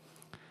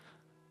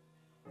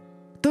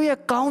သူ့ရဲ့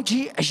ကောင်း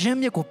ကြီးအရစ်အ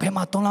မြစ်ကိုဘယ်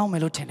မှာတွန်းလောင်းမ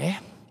ယ်လို့ထင်လဲ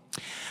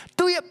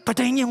သူ့ရဲ့ဗ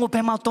ဒိညင်ကိုဘ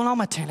ယ်မှာတွန်းလောင်း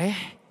မှထင်လဲ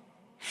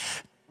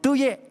သူ့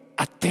ရဲ့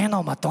အသင်း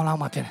တော်မှာတွန်းလော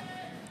င်းမှဖြစ်တယ်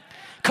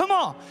Come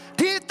on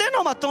ဒီအသင်း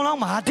တော်မှာတွန်းလော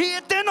င်းမှာဒီ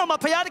အသင်းတော်မှာ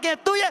ဘုရားသခင်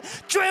သူ့ရဲ့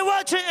ကြွယ်ဝ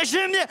ခြင်းအရှ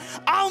င်မြတ်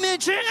အောင်မြင်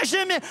ခြင်းအရှ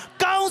င်မြတ်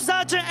ကောင်း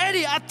စားခြင်းအဲ့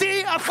ဒီအသီး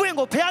အဖွင့်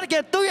ကိုဘုရားသခ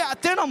င်သူ့ရဲ့အ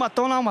သင်းတော်မှာ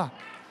တွန်းလောင်းမှာ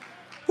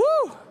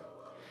Woo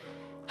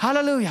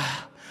Hallelujah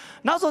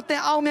နောက်ဆိုတ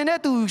င်အောင်မြင်တဲ့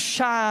သူ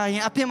ရှာရ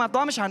င်အပြင်မှာ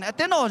သွားမရှာနဲ့အ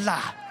သင်းတော်လာ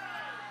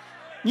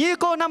ညီ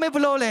ကိုနာမည်ဘ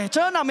လို့လဲ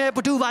ကျွန်တော်နာမည်ဘ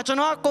ဒူပါကျွန်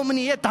တော်ကကုမ္ပ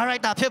ဏီရဲ့ဒါရို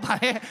က်တာဖြစ်ပါ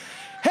တယ်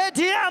ဟဲ့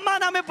ဒီအမ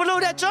နာမည်ဘ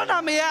လို့လဲကျွန်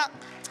တော်နာမည်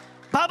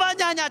ကဘာ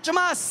ညာကျွန်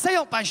မစိတ်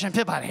ရောက်ပိုင်ရှင်ဖြ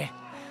စ်ပါတယ်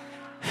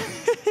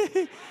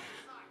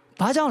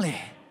ဘာကြောင့်လဲ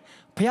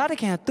ဘုရားသ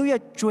ခင်ကသူ့ရဲ့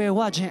ကြွယ်ဝ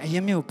ခြင်းအရ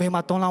င်မျိုးဘယ်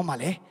မှာတွန်းလောင်းမှာ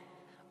လဲ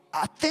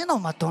အသင်း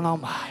တော်မှာတွန်းလော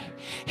င်းမှာ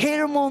ဟေ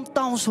ရမုန်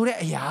တောင်ဆိုတဲ့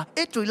အရာ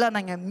ဣသရေလ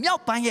နိုင်ငံမြော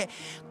က်ပိုင်းရဲ့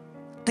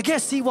တကယ်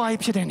စီးပွား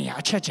ရေးဖြစ်တဲ့နေရာ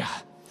အချက်ကြား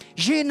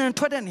ရေနံ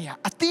ထွက်တဲ့နေရာ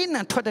အသီး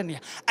နံထွက်တဲ့နေ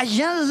ရာအရ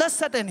န်လက်ဆ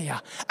က်တဲ့နေရာ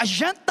အရ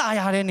န်တာ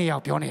ယာတဲ့နေရာ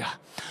ပြောနေတာ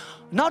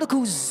နောက်တစ်ခု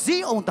ဇီ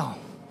အုံတောင်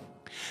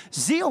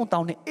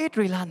နဲ့ဣသ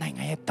ရေလနိုင်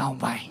ငံရဲ့တောင်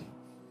ပိုင်း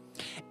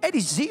အဲ့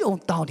ဒီဇီအုံ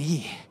တောင်ဒီ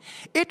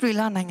ဣသရေ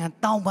လနိုင်ငံ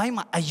တောင်ပိုင်း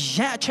မှာအရ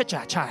န်အချက်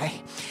ချာချတယ်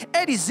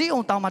Eddie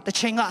Zion down at the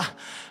chinga.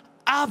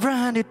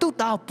 Abraham the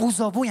 2,000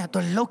 puso buya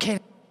to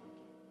locate.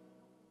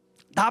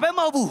 Dabe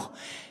mabu.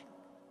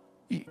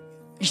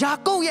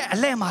 Jago ye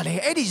alemale.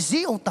 Eddie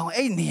Zion down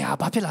a near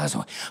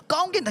Bapilazo.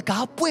 Gong in the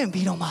gap when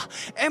Bidoma.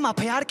 Emma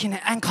Payarkin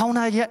and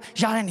Kauna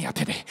Yarenia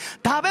Pepe.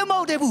 Dabe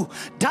mo debu.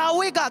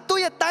 Dawe got 2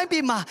 year time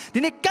bima.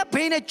 Then a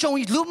capene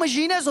chong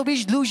lumagines of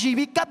his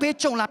Luigi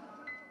capechon.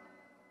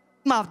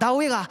 Ma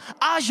Dawega,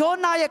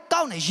 Ajona ya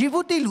kaune,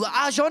 Jivutilu,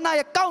 Ajona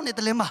ya kaune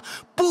de lema,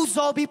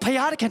 Puzo be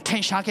Payark and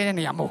Tenshak and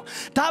Yamo.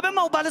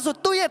 Tabemo Balazo,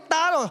 2 year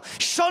taro,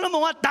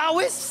 Solomon,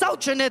 Dawi,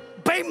 Souchanet,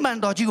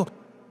 Bayman, or you.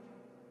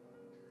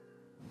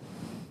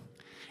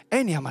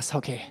 Anyama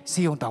okay,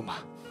 Zion Dama.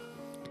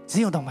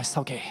 Zion Dama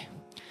okay.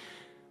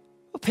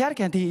 Payark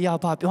and the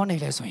Yaba Bione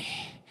Lesway.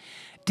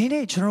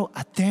 Dine General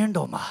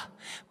Attendoma,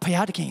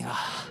 Payarkinga,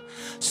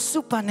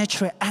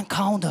 supernatural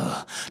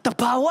encounter, the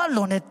power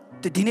lonet.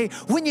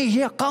 When you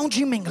hear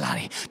County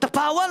Minglari, the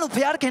power of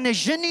Yark and a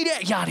Jenny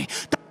Yari,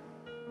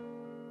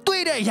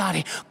 Twitter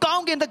Yari,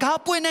 Kong in the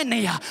Capuin and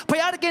Nea,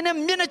 Payarkin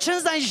and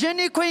Minichins and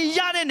Jenny Queen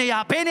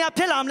Yarinea, Penny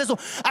Pilam,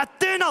 a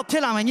ten of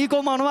Pilam, and you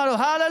go Manuaro,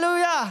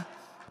 hallelujah.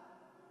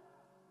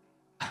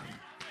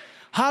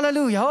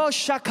 Hallelujah, oh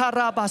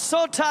Shakaraba,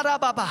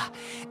 Sotarababa,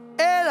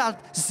 Era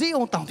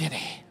Zion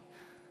Tampere.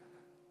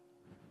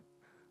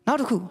 Now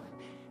the who?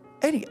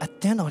 Any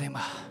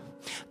attenorima.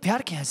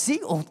 Piarkin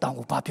Zion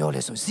Town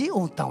Papioles,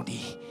 Zion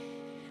Towny.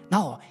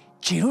 Now,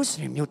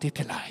 Jerusalem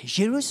Mutipilai,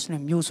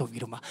 Jerusalem Muse of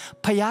Viruma,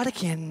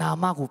 Piarkin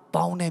Namagu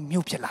Bound and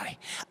Mupilai.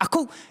 A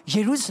cook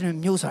Jerusalem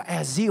Muse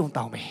as Zion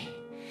Town.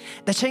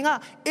 The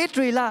Chenga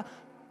Etrila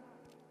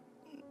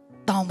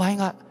down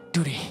buying a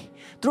duty.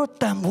 Through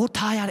them who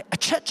tired a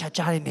church at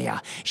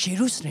Jarinea,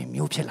 Jerusalem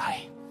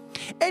Mupilai.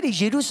 Eddie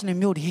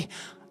Jerusalem Mudi,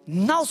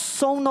 now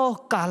sono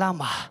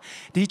Kalama,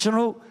 the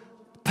general.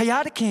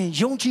 Payarkin,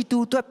 Yonchi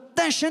to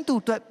attention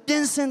to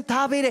Vincent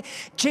Tabere,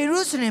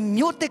 Jerusalem,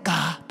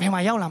 Mutica,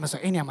 Pemayalam, so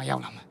any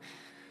Mayalam.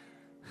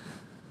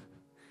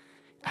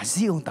 As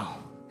Zion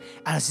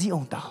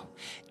down,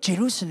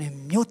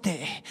 Jerusalem, Mute,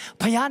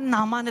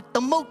 Payanaman, the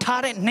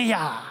Motare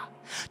Nea.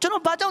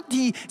 General Bajo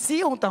di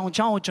Zion down,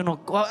 John, General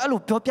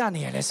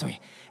Alupiani, let's say.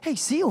 Hey,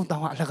 Zion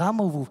down,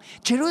 Alagamo,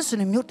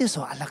 Jerusalem, Mute,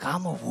 so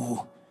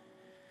Alagamo.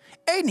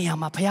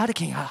 Anyama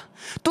Payarking,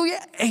 do you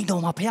ain't no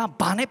Mapia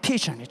Bane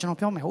Pitchin? It's no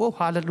Piome. Oh,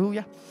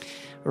 hallelujah.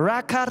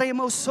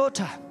 Rakaremo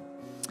Sota.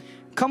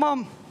 Come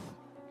on.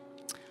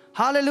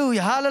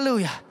 Hallelujah,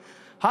 hallelujah,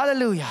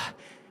 hallelujah.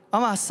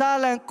 Ama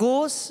Salan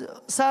goes,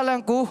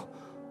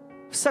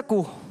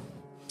 Saku.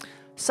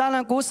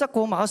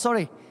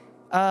 Sorry.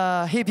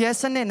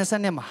 Hebiesan in the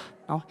cinema.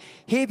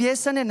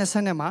 Hebiesan in the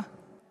cinema.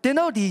 They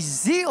know the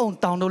Zion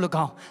down the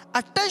lookout.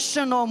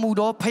 Attention or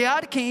Mudo,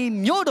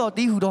 Payarking, Mudo,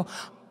 Dihudo.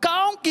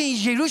 Counting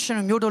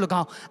Jerusalem,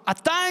 Yodolagan, a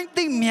time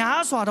the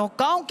Miaswado,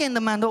 counting the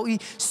Mando,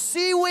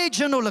 Seaway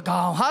General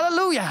Lagan,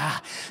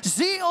 hallelujah.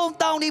 Zion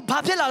Downy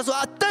Papilas,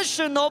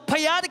 additional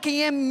Payadiki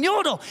and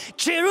Mudo,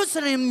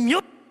 Jerusalem,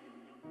 Mute,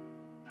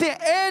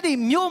 Eddie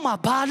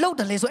Muma, Balo,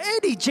 the Leso,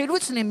 Eddie,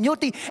 Jerusalem,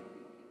 Muti.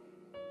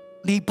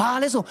 The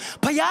Palazo,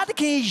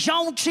 Payadiki,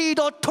 Jean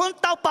Chido,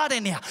 Tunta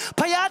Padenia,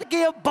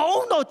 Payadiki,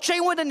 Bono,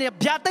 Chain and the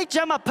Piate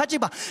Jama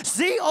Pajiba,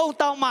 Zio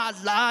Tama,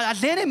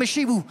 Lene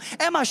Mashibu,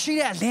 Emma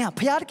Shia, Lea,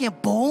 Payadiki,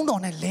 Bono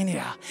and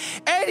Lenera,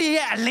 Eddie,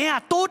 Lea,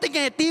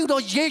 Toting, Tito,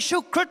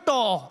 Yeshu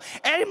Krito,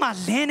 Emma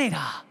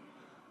Lenera,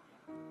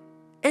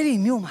 Eddie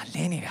Muma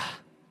Lenera.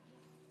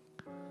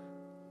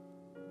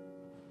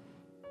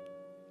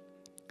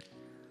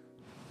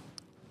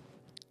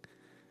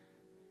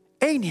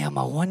 Enya,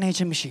 my one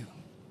nature machine.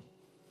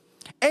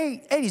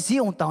 Hey,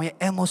 Zion down your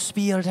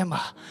atmosphere,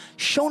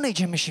 shown a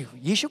Jimishu.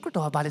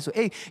 Yeshu about it.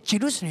 Hey,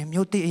 Jerusalem,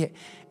 Mute,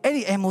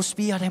 any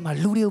atmosphere,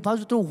 Ludio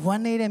Bazo,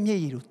 1 a.m.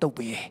 ye to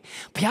be.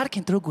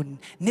 Piarkin through good,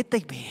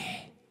 knit be.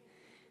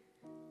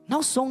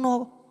 Now, so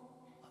no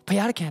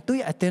Piarkin, do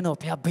you attend of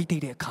Pia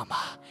Betty Kama?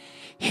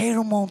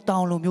 Heromon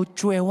town Lumio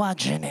Juewa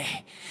Gene.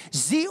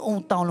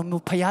 Zion town Lumio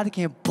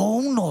Piarkin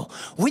Bono.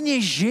 When you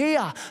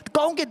jeer,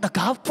 don't get the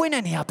calf point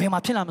and here, pay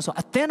my pilam, so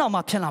attend on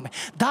my pilam.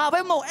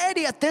 Davemo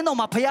Eddie attend on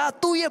my paya,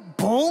 2 year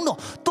bono,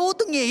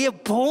 2 year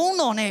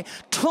bono, ne,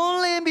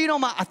 truly be on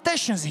my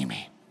attentions in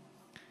me.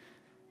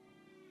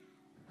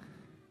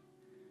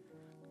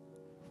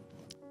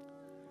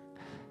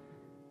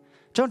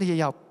 John, the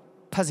yell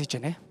passage,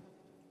 eh?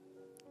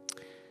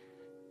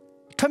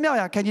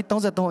 Tomia, can you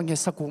don't the door in your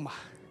Sakuma?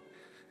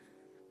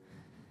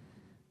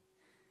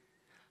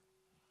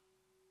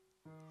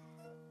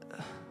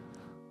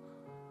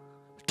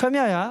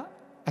 Tomia,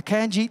 I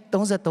can't eat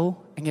don't the door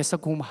in your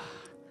Sakuma.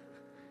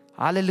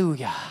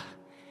 Hallelujah.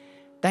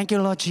 Thank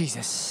you, Lord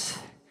Jesus.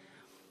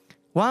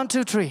 1,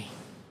 2, 3.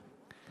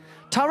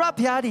 Tara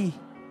Piadi.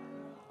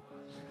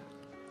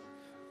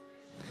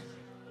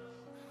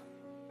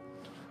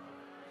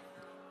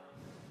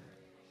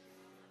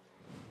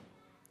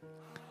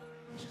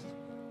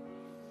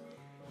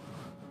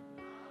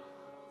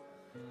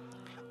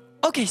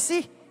 Okay,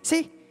 see,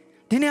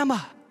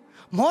 Dinama,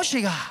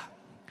 Moshiga.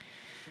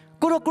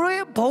 Guru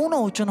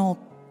Bono, Jono,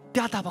 ပြ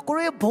တာပါကို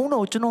ရဲ့ဘုံ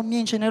တော်ကျွန်တော်မြ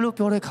င်ချင်တယ်လို့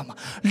ပြောတဲ့ခါမှာ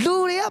လူ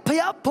တွေကဖခ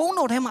င်ဘုံ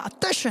တော်ထဲမှာအ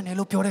သက်ရှင်တယ်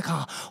လို့ပြောတဲ့ခါ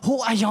ဟို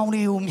အယောင်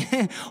တွေကိုမြ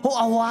င်ဟို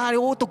အဝါတွေ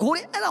ဟိုတကိုး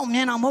တွေအဲ့လောက်မြ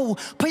င်တာမဟုတ်ဘူး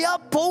ဖခင်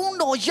ဘုံ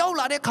တော်ရောက်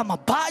လာတဲ့ခါမှာ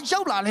ဘာရော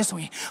က်လာလဲဆို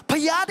ရင်ဖ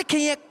ခင်တခ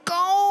င်ရဲ့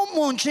ကောင်း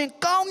မွန်ခြင်း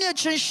ကောင်းမြတ်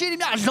ခြင်းရှိသ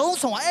မျှအလုံး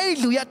စုံအဲ့ဒီ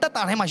လူရဲ့တက်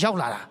တာထဲမှာရောက်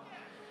လာတာ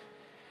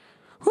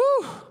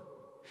ဟူး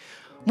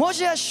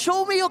Moses,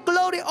 show me your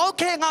glory.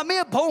 Okay, I'm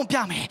here. Boom,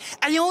 piame.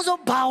 I also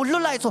bow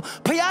lullai so.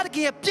 Payar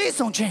get peace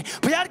on chain.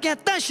 Payar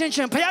get tension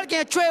chain. Payar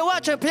get tray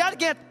watch. Payar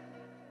get.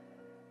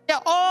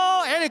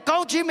 Oh, any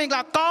cow Jimmy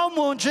like cow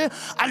munch.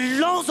 I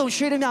long so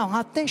shady now.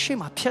 I think she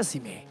might pierce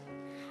me.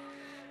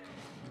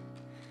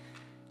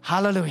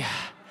 Hallelujah.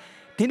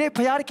 Dine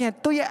payar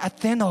get to ye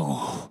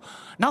ateno.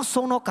 Now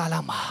so no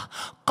kalama.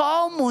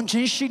 Cow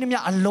munch she me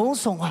alone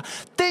so.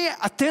 They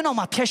ateno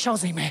my pierce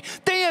house in me.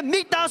 They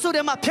meet us so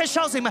they my pierce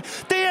house in me.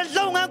 They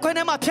long and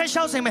when my pierce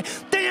house in me.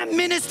 They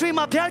ministry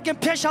my pierce can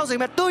pierce house in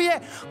me. Do ye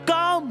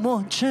cow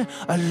munch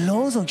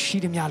alone so she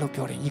me alone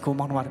pure. You go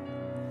man.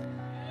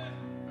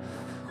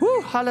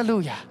 Woo,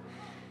 hallelujah.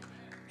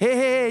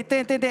 Hey,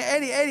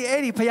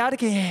 Eddie,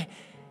 Payarki.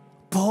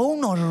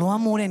 Bone or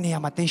Luamone near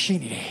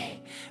Matishini.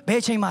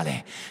 Beche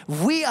Male.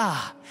 We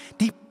are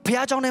the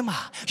Piajonema.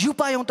 You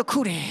buy on the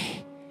Kuri.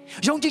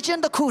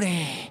 Yongichen the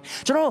Kuri.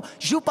 Jero,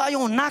 you buy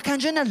on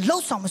Nakanjan and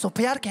Losam so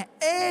Piarka.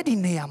 Eddie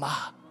Neama.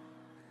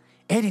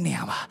 Eddie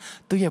Neama.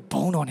 Do your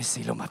bone on a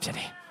silo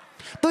mapjade.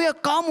 Do your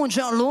common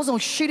loans on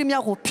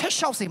Shirimia who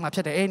Peshaus in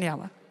Mapjade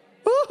Eniama.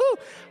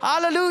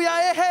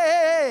 Hallelujah.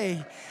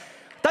 Hey.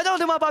 大家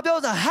聽嘛，爸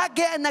表就黑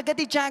嘅那個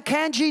啲正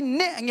看住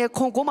呢嘅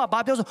空講嘛，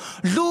爸表就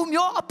路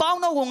苗阿包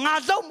那個亞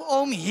洲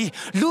奧米，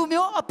路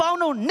苗阿包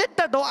那呢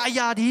得到哎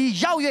呀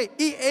啲邀約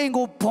一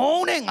個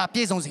幫你阿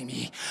別送什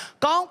麼，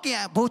講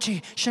嘅保持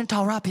神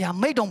頭那邊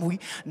沒動會，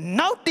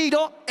腦地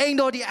到印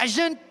度啲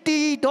人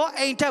地到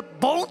印度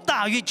幫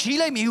大於之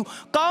類苗，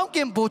講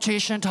嘅保持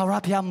神頭那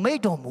邊沒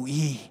動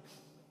會。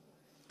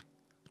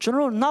 ကျွန်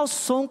တော်နောက်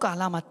ဆုံးကာ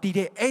လမှာတည်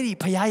တဲ့အဲ့ဒီ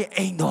ဖခင်ရဲ့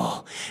အိမ်တော်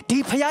ဒီ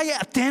ဖခင်ရဲ့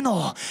အသင်း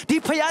တော်ဒီ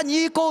ဖခင်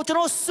ညီကိုကျွန်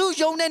တော်စု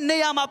ယုံတဲ့နေ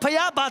ရာမှာဖခ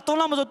င်ဘာတွန်း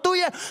လာမလို့သူ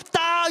ရဲ့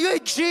တာ၍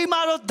ကြီးမာ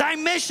တော့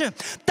dimension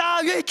တာ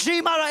၍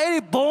ကြီးမာတော့အဲ့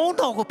ဒီဘုံ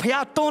တော်ကိုဖခ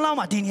င်တွန်းလာ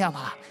မှာဒီနေရာ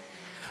မှာ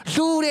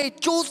လူတွေ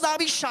စူးစမ်း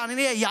ပြီးရှာနေ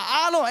တဲ့အရာ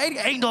အားလုံးအဲ့ဒီ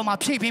အိမ်တော်မှာ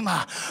ဖြည့်ပြီးမှာ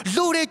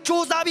လူတွေ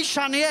စူးစမ်းပြီး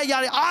ရှာနေတဲ့အရာ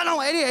တွေအား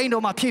လုံးအဲ့ဒီအိမ်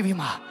တော်မှာဖြည့်ပြီး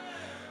မှာ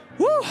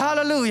Woo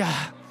hallelujah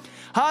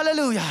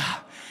hallelujah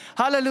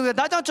hallelujah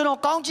ဒါကြောင့်ကျွန်တော်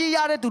ကောင်းကြီးရ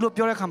တဲ့သူလို့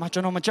ပြောတဲ့အခါမှာ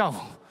ကျွန်တော်မကြောက်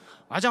ဘူး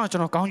အားကြောင့်ကျွ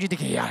န်တော်ကောင်းကြီးတ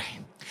ကယ်ရတယ်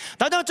။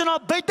ဒါကြောင့်ကျွန်တော်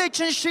ဗိတ်သိက်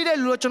ချင်းရှိတဲ့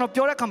လူတို့ကျွန်တော်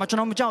ပြောတဲ့အခါမှာကျွန်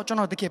တော်မကြောက်ကျွန်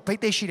တော်တကယ်ဗိတ်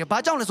သိက်ရှိတယ်။ဘာ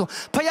ကြောင့်လဲဆို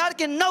ဖခင်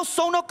ကနောက်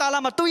ဆုံးသောကာလ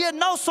မှာသူရဲ့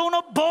နောက်ဆုံး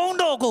သောဘုန်း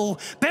တော်ကို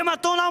ဘယ်မှာ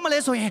တွန်းလောင်းမလဲ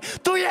ဆိုရင်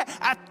သူရဲ့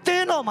အသ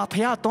င်းတော်မှာဖ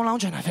ခင်တွန်းလောင်း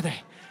ချင်တာဖြစ်တယ်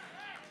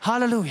။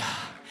 Hallelujah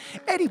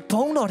 ။အဲ့ဒီ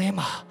ဘုန်းတော်ထဲ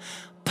မှာ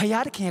ဖခင်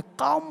ရဲ့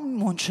ကောင်း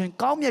မွန်ခြင်း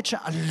ကောင်းမြတ်ခြ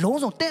င်းအလုံး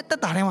စုံတက်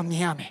တာထဲမှာမြ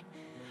င်ရမယ်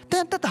။တ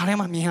က်တာထဲ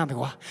မှာမြင်ရမယ်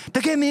ကွာ။တ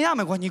ကယ်မြင်ရမ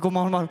ယ်ကွာညီကောင်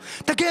မောင်တို့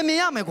တကယ်မြင်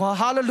ရမယ်ကွာ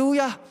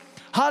Hallelujah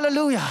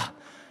Hallelujah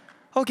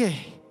Okay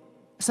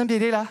Some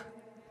people lah.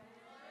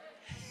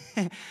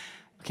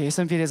 Okay,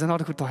 some people is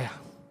not good toya.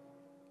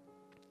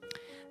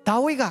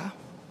 Tawiga.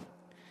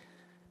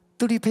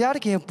 Tu di payar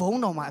ke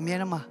bono ma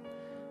mera ma.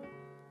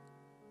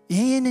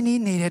 Yen ni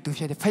ni re tu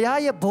chede. Payar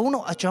ye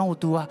bono achang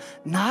utua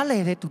na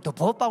le re tu to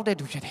bo pao de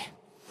tu chede.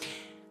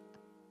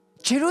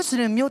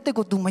 Jerusalem myote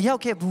ko tu ma yaw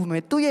ke bu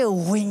me tu ye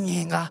win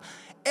yin ga.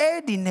 အဲ့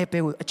ဒီနေပဲ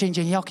အချင်းချ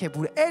င်းရောက်ခဲ့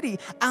ဘူးအဲ့ဒီ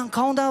အန်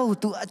ကောင်းသားကို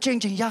သူအချင်း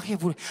ချင်းရောက်ခဲ့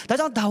ဘူးဒါ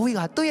ကြောင့်ဒါဝိဒ်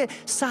ကသူ့ရဲ့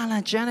စာလံ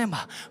ကျမ်းထဲ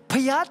မှာ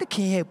ဖျားသခ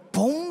င်ရဲ့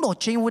ဘုန်းတော်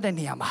ကျင်းဝတ်တဲ့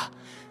နေရာမှာ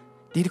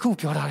ဒီတစ်ခု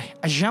ပြောထားတယ်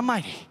အယမ်းမို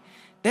က်တယ်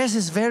This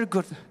is very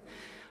good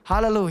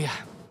Hallelujah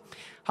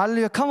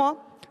Hallelujah Come on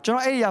ကျွန်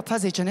တော်အဲ့ဒီဖ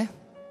တ်စေချင်တယ်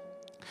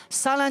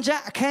စာလံကျ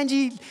မ်းအခန်း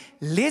ကြီး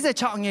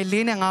46ငယ်4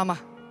နဲ့5မှာ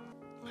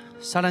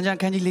စာလံကျမ်းအ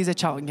ခန်းကြီး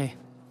46ငယ်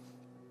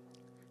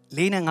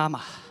4နဲ့5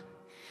မှာ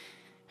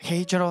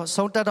ဟေးကျွန်တော်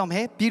ဆုံးတက်တော့မ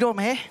ယ်ပြီးတော့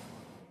မယ်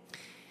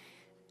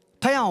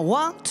Payan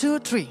 1, 2,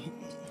 3.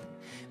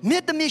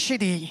 Meet the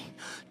Mishidi.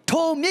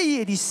 To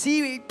me, the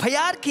sea,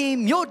 Payarki,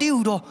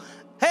 Myotiudo.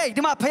 Hey,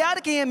 the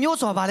Payarki and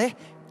Myoso Valley.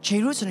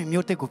 Jerusalem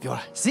Myotecupura.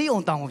 See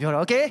on town of your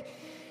okay?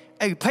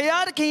 A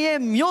Payarki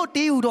and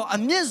Myotiudo, a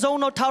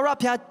Mizono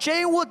Tarapia,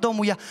 Jaywood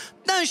Domuya,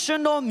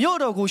 National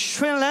Myodogu,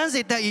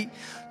 Shrinlands Day.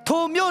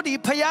 To Myodi,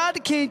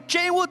 Payarki,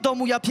 Jaywood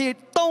Domuya,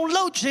 don't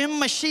load Jim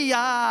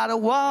Mashia.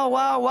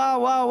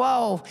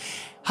 Wow.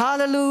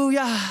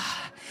 Hallelujah.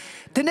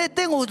 ဒီနေ့တ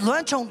င်းကိုလွ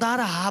မ်းချုံသား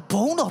တာ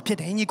ဘုန်းတော်ဖြစ်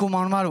တယ်ညီကို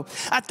မောင်မတို့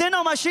အတင်း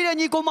တော်မှာရှိတဲ့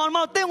ညီကိုမောင်မ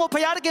တို့တင်းကိုဖ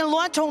ခင်ကလွ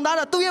မ်းချုံသား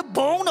တာသူ့ရဲ့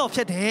ဘုန်းတော်ဖြ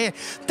စ်တယ်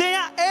တင်းက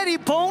အဲ့ဒီ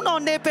ဘုန်း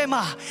တော်နေပဲ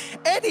မှာ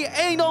အဲ့ဒီ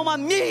အိမ်တော်မှာ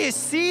မြည်ရ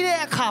စီးတဲ့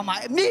အခါမှာ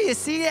တင်း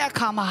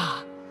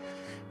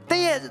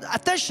ရဲ့အ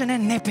သက်ရှင်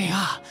တဲ့နေပဲ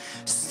ဟာ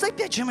စိတ်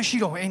ပြည့်ခြင်းမရှိ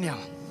တော့ဘူးအဲ့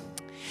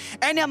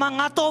နေမှာ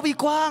ငါတော်ပြီ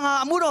ကွာငါ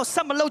အမှုတော်ဆ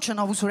က်မလုပ်ချင်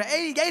တော့ဘူးဆိုတော့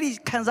အဲ့ဒီ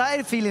ခံစားအဲ့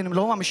ဒီ feeling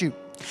လုံးဝမရှိဘူး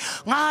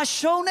ငါ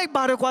ရှုံးနေ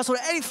ပါတယ်ကွာဆို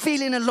တော့အဲ့ဒီ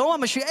feeling နဲ့လုံးဝ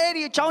မရှိအဲ့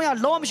ဒီအကြောင်းအရာ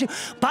လုံးဝမရှိ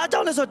ဘာကြော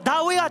င့်လဲဆိုတော့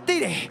ဒါဝိကသိ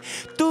တယ်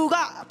သူက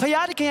ဖခ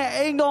င်တခင်ရဲ့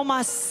အိမ်တော်မှာ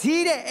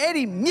စီးတဲ့အဲ့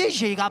ဒီမြစ်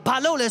ရေကဘာ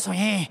လို့လဲဆို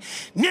ရင်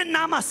မျက်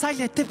နှာမှာစိုက်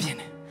လက်တစ်ပြင်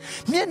တယ်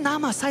မျက်နှာ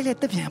မှာစိုက်လက်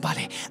တစ်ပြင်ပါ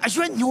လေအ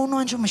ရွက်ညှိုးနှွ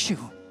မ်းခြင်းမရှိ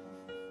ဘူး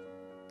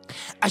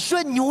အရွ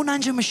က်ညှိုးနှ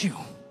မ်းခြင်းမရှိ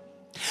ဘူး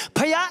ဖ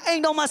ခင်အိ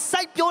မ်တော်မှာ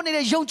စိုက်ပျိုးနေ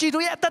တဲ့ယုံကြည်သူ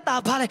ရဲ့အသက်တာ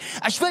ပါလေ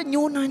အရွက်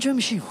ညှိုးနှမ်းခြင်း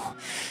မရှိဘူး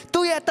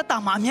သူ့ရဲ့အသက်တာ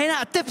မှာအမြဲတ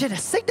မ်းအသက်ဖြစ်တ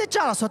ယ်စိတ်တကြ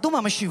တာဆိုတော့သူ့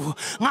မှာမရှိဘူး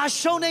ငါ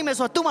ရှုံးနေမယ်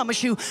ဆိုတော့သူ့မှာမ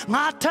ရှိဘူး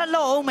ငါထက်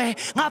လို့အောင်မယ်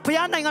ငါဖခ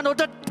င်နိုင်ငံတော်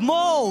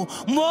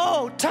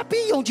မို့ထပ်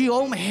ပြီးယုံကြည်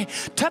အောင်မယ်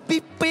ထပ်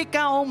ပြီးပေးက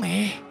မ်းအောင်မ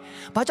ယ်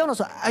ဘာကြောင့်လဲ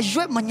ဆိုတော့အရွ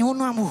က်မညှိုး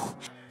နှမ်းဘူး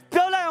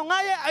ပြောလိုက်အောင်ငါ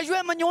ရဲ့အရွ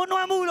က်မညှိုးနှ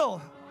မ်းဘူးလို့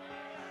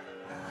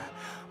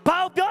ဘာ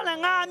ပြောလဲ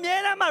ငါအမြဲ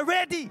တမ်း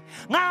ready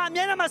ငါအ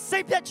မြဲတမ်းစိ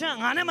တ်ပြတ်ခြင်း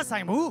ငါနဲ့မဆို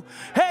င်ဘူး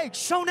hey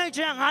ရှုံးနေခြ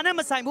င်းငါနဲ့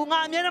မဆိုင်ဘူးငါ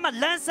အမြဲတမ်း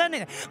လမ်းဆန်းနေ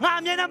တယ်ငါ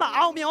အမြဲတမ်း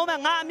အောင်မြင်အော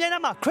င်ငါအမြဲတ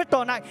မ်းခရစ်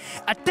တော်၌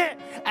အသ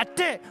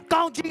က်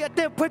ကောင်းကြီးအသ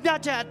က်ဖွင့်ပြ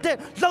ခြင်းအသက်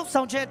လှုပ်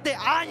ဆောင်ခြင်းအသက်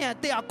အားရအ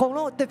သက်အကုန်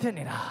လုံးအသက်ဖြစ်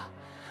နေတာ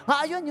ငါ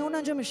အရွက်ညှိုးနှ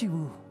မ်းခြင်းမရှိ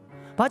ဘူး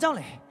ဘာကြောင့်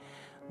လဲ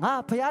ငါ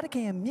ဘုရားသခ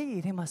င်ရဲ့မျက်ရ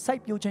ည်ထဲမှာစို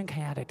က်ပျိုးခြင်းခံ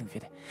ရတဲ့သူဖြ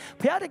စ်တယ်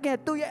ဘုရားသခင်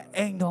သူ့ရဲ့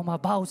အိမ်တော်မှာ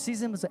ဘာကိုစီး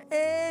စင်းမဆို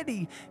အဲ့ဒီ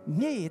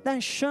မျက်ရည်တန်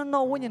ရှင်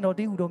တော်ဝိညာဉ်တော်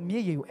တည်းဟူသောမျ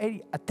က်ရည်ကိုအဲ့ဒီ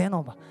အသင်း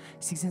တော်မှာ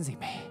စီးစင်းစေ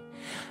မယ်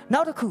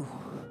နောက်တစ်ခု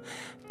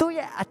သူ့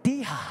ရဲ့အ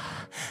တီးဟာ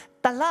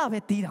တလားပဲ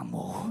တီးတာ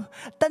မို့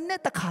တနေ့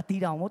တစ်ခါ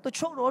တီးတာမို့တ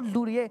ချို့တော့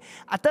လူတွေရဲ့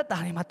အသက်တာ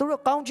တွေမှာသူ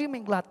တို့ကောင်းခြင်းမ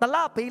င်္ဂလာတ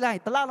လားပေးလိုက်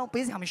တလားလုံး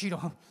ပေးစရာမရှိ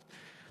တော့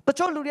တ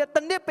ချို့လူတွေတ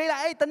နေ့ပေးလို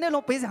က်အဲ့တနေ့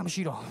လုံးပေးစရာမ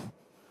ရှိတော့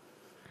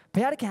ဘု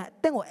ရားခင်အ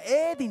တင်းကို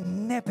အဲ့ဒီ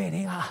နေပယ်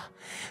တွေက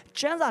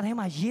ကျမ်းစာထဲ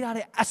မှာရေးထား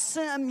တဲ့အစ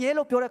င်အမြဲ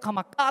လို့ပြောတဲ့အခါ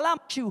မှာကာလမ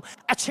ရှိဘူး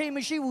အချိန်မ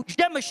ရှိဘူး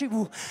ရက်မရှိ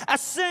ဘူးအ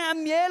စင်အ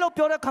မြဲလို့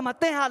ပြောတဲ့အခါမှာ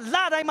တင်းဟာလ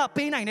တိုင်းမှာ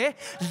ပေးနိုင်တယ်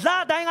လ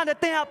တိုင်းကလ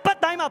ည်းတင်းဟာပတ်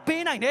တိုင်းမှာ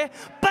ပေးနိုင်တယ်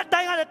ပတ်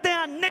တိုင်းကလည်းတင်း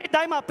ဟာနေ့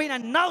တိုင်းမှာပေးနို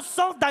င်နောက်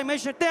ဆုံး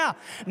dimension တင်းဟာ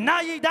နာ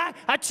ရီတိုင်း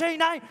အချိန်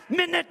တိုင်း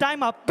မိနစ်တိုင်း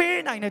မှာပေး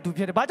နိုင်တဲ့သူ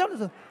ဖြစ်တယ်ဘာကြောင့်လဲ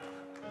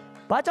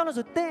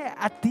ဆိုတင်း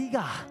အတီးက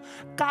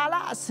ကာလ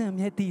အစင်အ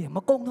မြဲတည်တယ်မ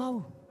ကုန်တော့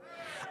ဘူး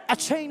အ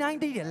ချိန်တိုင်း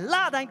တည်တယ်လ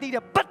တိုင်းတည်တ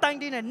ယ်ပတ်တိုင်း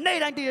တည်တယ်နေ့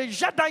တိုင်းတည်တယ်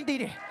ရက်တိုင်းတည်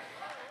တယ်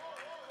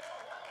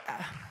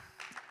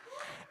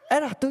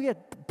အဲ့ဒါသူရဲ့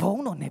ဘုံ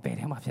တော်နေပယ်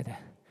ထဲမှာဖြစ်တယ်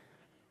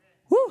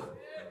ဟူး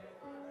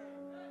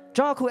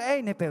ကျွန်တော်ခုအဲ့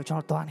နေပယ်ကိုကျွန်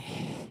တော်တွားနေ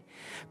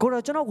ကို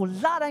တော့ကျွန်တော်ကို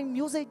လတိုင်း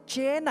music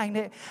ကျဲနိုင်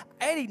တဲ့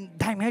အဲ့ဒီ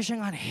dimension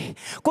ကနေ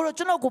ကိုတော့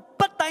ကျွန်တော်ကို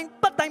ပတ်တို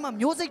င်းမှာ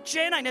music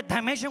ကျဲနိုင်တဲ့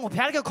dimension ကို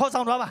ဖျားလိုက်ခေါ်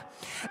ဆောင်သွားပါ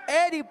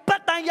အဲ့ဒီပ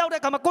တ်တိုင်းရောက်တဲ့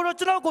အခါမှာကိုတော့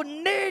ကျွန်တော်ကို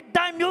နေ့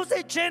တိုင်း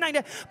music ကျဲနိုင်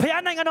တဲ့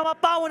ဖျားနိုင်ငံတော်မှာ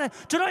ပါဝင်တဲ့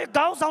ကျွန်တော်ရဲ့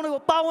ခေါင်းဆောင်တွေ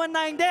ကိုပါဝင်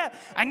နိုင်တဲ့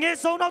အငယ်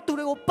ဆုံးသောသူ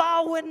တွေကိုပါ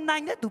ဝင်နို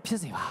င်တဲ့သူဖြစ်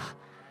စေပါ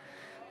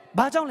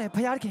ဘာကြောင့်လဲ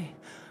ဖျားခင်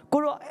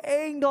ကိုတော့အိ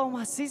မ်တော်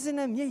မှာစီးစင်း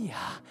တဲ့မြည်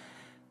ရာ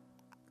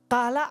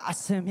ကာလအ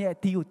စင်မြဲအ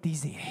တီးကိုတီး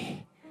စေတ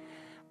ယ်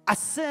အ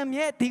စင်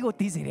မြဲအတီးကို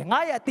တီးစေတယ်ငါ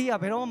ရဲ့အတီးက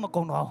ဘယ်တော့မှမ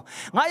ကုန်တော့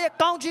ငါရဲ့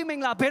ကောင်းကြီးမ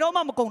င်္ဂလာဘယ်တော့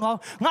မှမကုန်တော့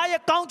ငါ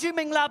ရဲ့ကောင်းကြီးမ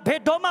င်္ဂလာဘယ်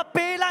တော့မှ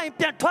ပေးလိုက်ရင်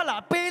ပြန်ထွက်လာ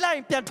ပေးလိုက်ရ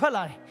င်ပြန်ထွက်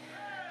လာတယ်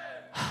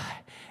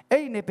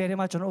အဲ့ဒီနေပယ်ထဲ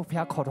မှာကျွန်တော်တို့ဘု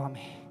ရားခေါ်တော်မ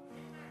ယ်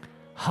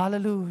ဟာလေ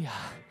လုယာ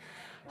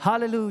ဟာ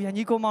လေလုယာ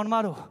ညီကိုမောင်နှမ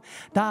တို့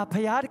ဒါဘု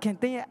ရားသခင်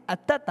တင်းရဲ့အ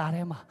သက်တာ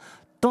ထဲမှာ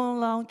တွန်း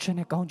လောင်းခြင်း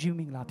နဲ့ကောင်းကြီးမ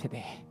င်္ဂလာဖြစ်တ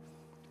ယ်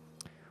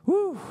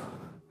ဟူး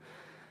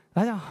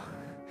ဒါကြောင့်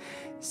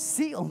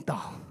စီအောင်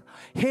တောင်း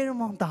ဟေရ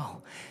မွန်တောင်း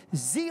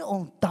ဇီအော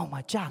င်တောင်း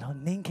မှာကြာတော့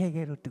နင်းခဲ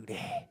ခဲလို့တူတ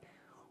ယ်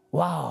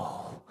ဝေါ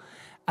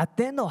အတ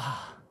င်းတော်ဟာ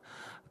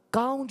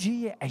ကောင်းကြီး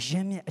ရဲ့အရ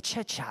င်မြတ်အချ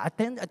က်ချာအ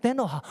တင်း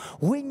တော်ဟာ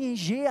ဝိညာဉ်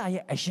ရေးရ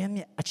ရဲ့အရင်မြ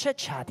တ်အချက်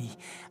ချာဒီ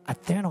အ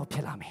တင်းတော်ဖြ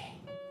စ်လာမယ်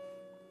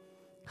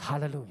ဟာ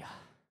လေလုယာ